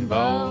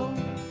rainbow.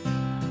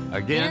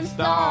 Against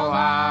all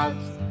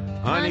odds,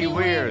 honey,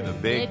 we're the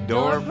big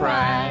door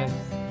prize.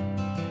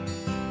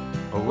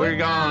 We're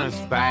gonna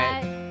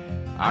spike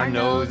our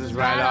noses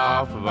right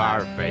off of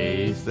our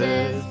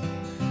faces.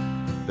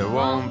 There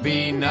won't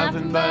be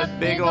nothing but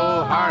big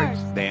old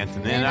hearts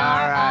dancing in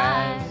our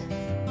eyes.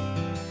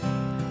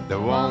 There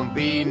won't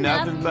be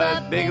nothing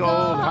but big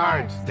old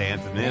hearts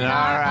dancing in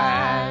our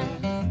eyes.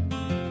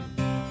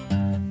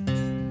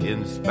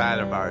 In spite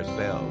of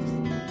ourselves.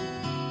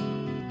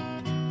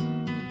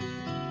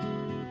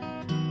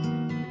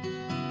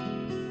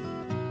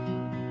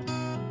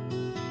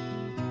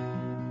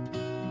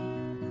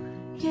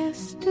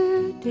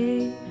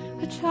 Yesterday,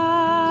 a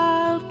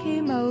child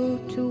came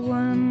out to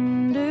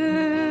wander,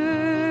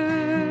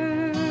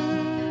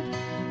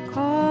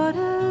 caught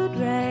a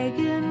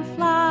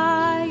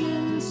dragonfly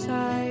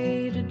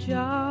inside a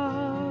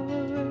jar.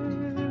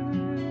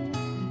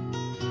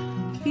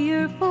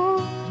 Fearful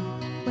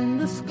when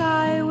the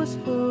sky was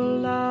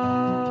full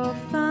of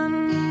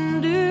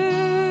thunder,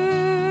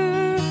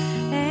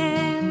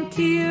 and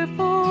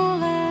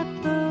tearful at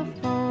the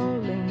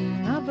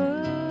falling of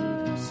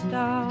a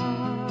star.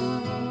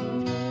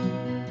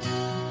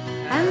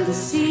 And the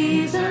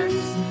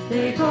seasons,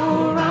 they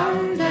go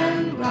round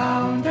and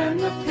round, and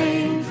the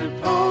pains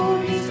of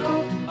ponies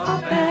go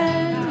up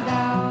and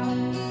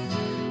down.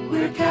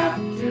 We're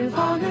captive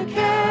on a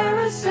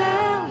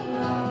carousel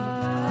of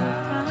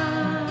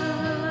time.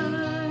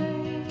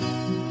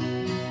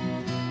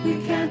 We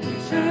can't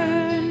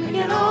return, we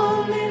can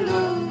only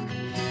look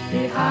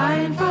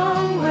behind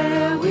from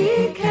where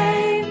we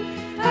came,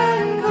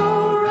 and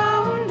go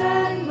round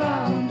and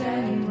round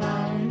and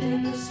round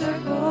in a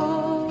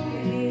circle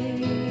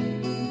again.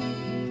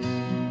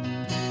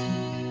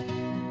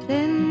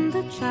 Then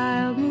the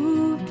child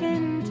moved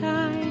 10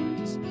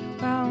 times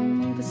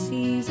round the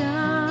seasons,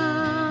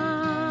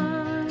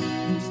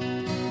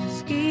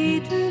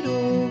 skated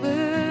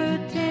over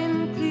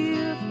 10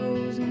 clear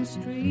frozen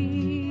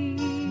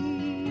streams.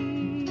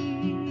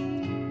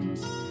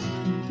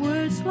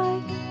 Words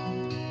like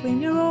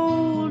when you're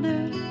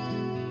older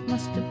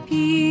must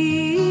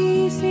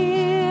appease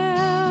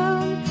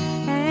him,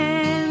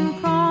 and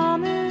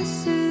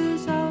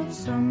promises of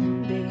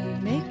someday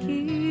make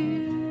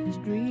his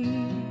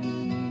dreams.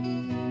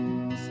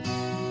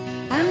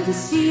 And the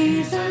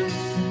seasons,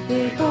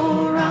 they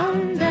go round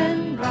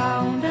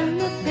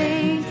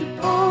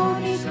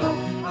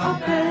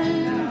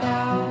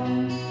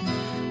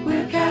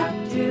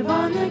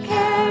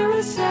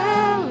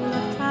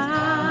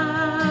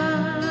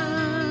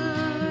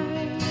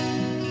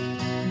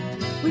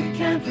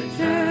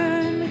return.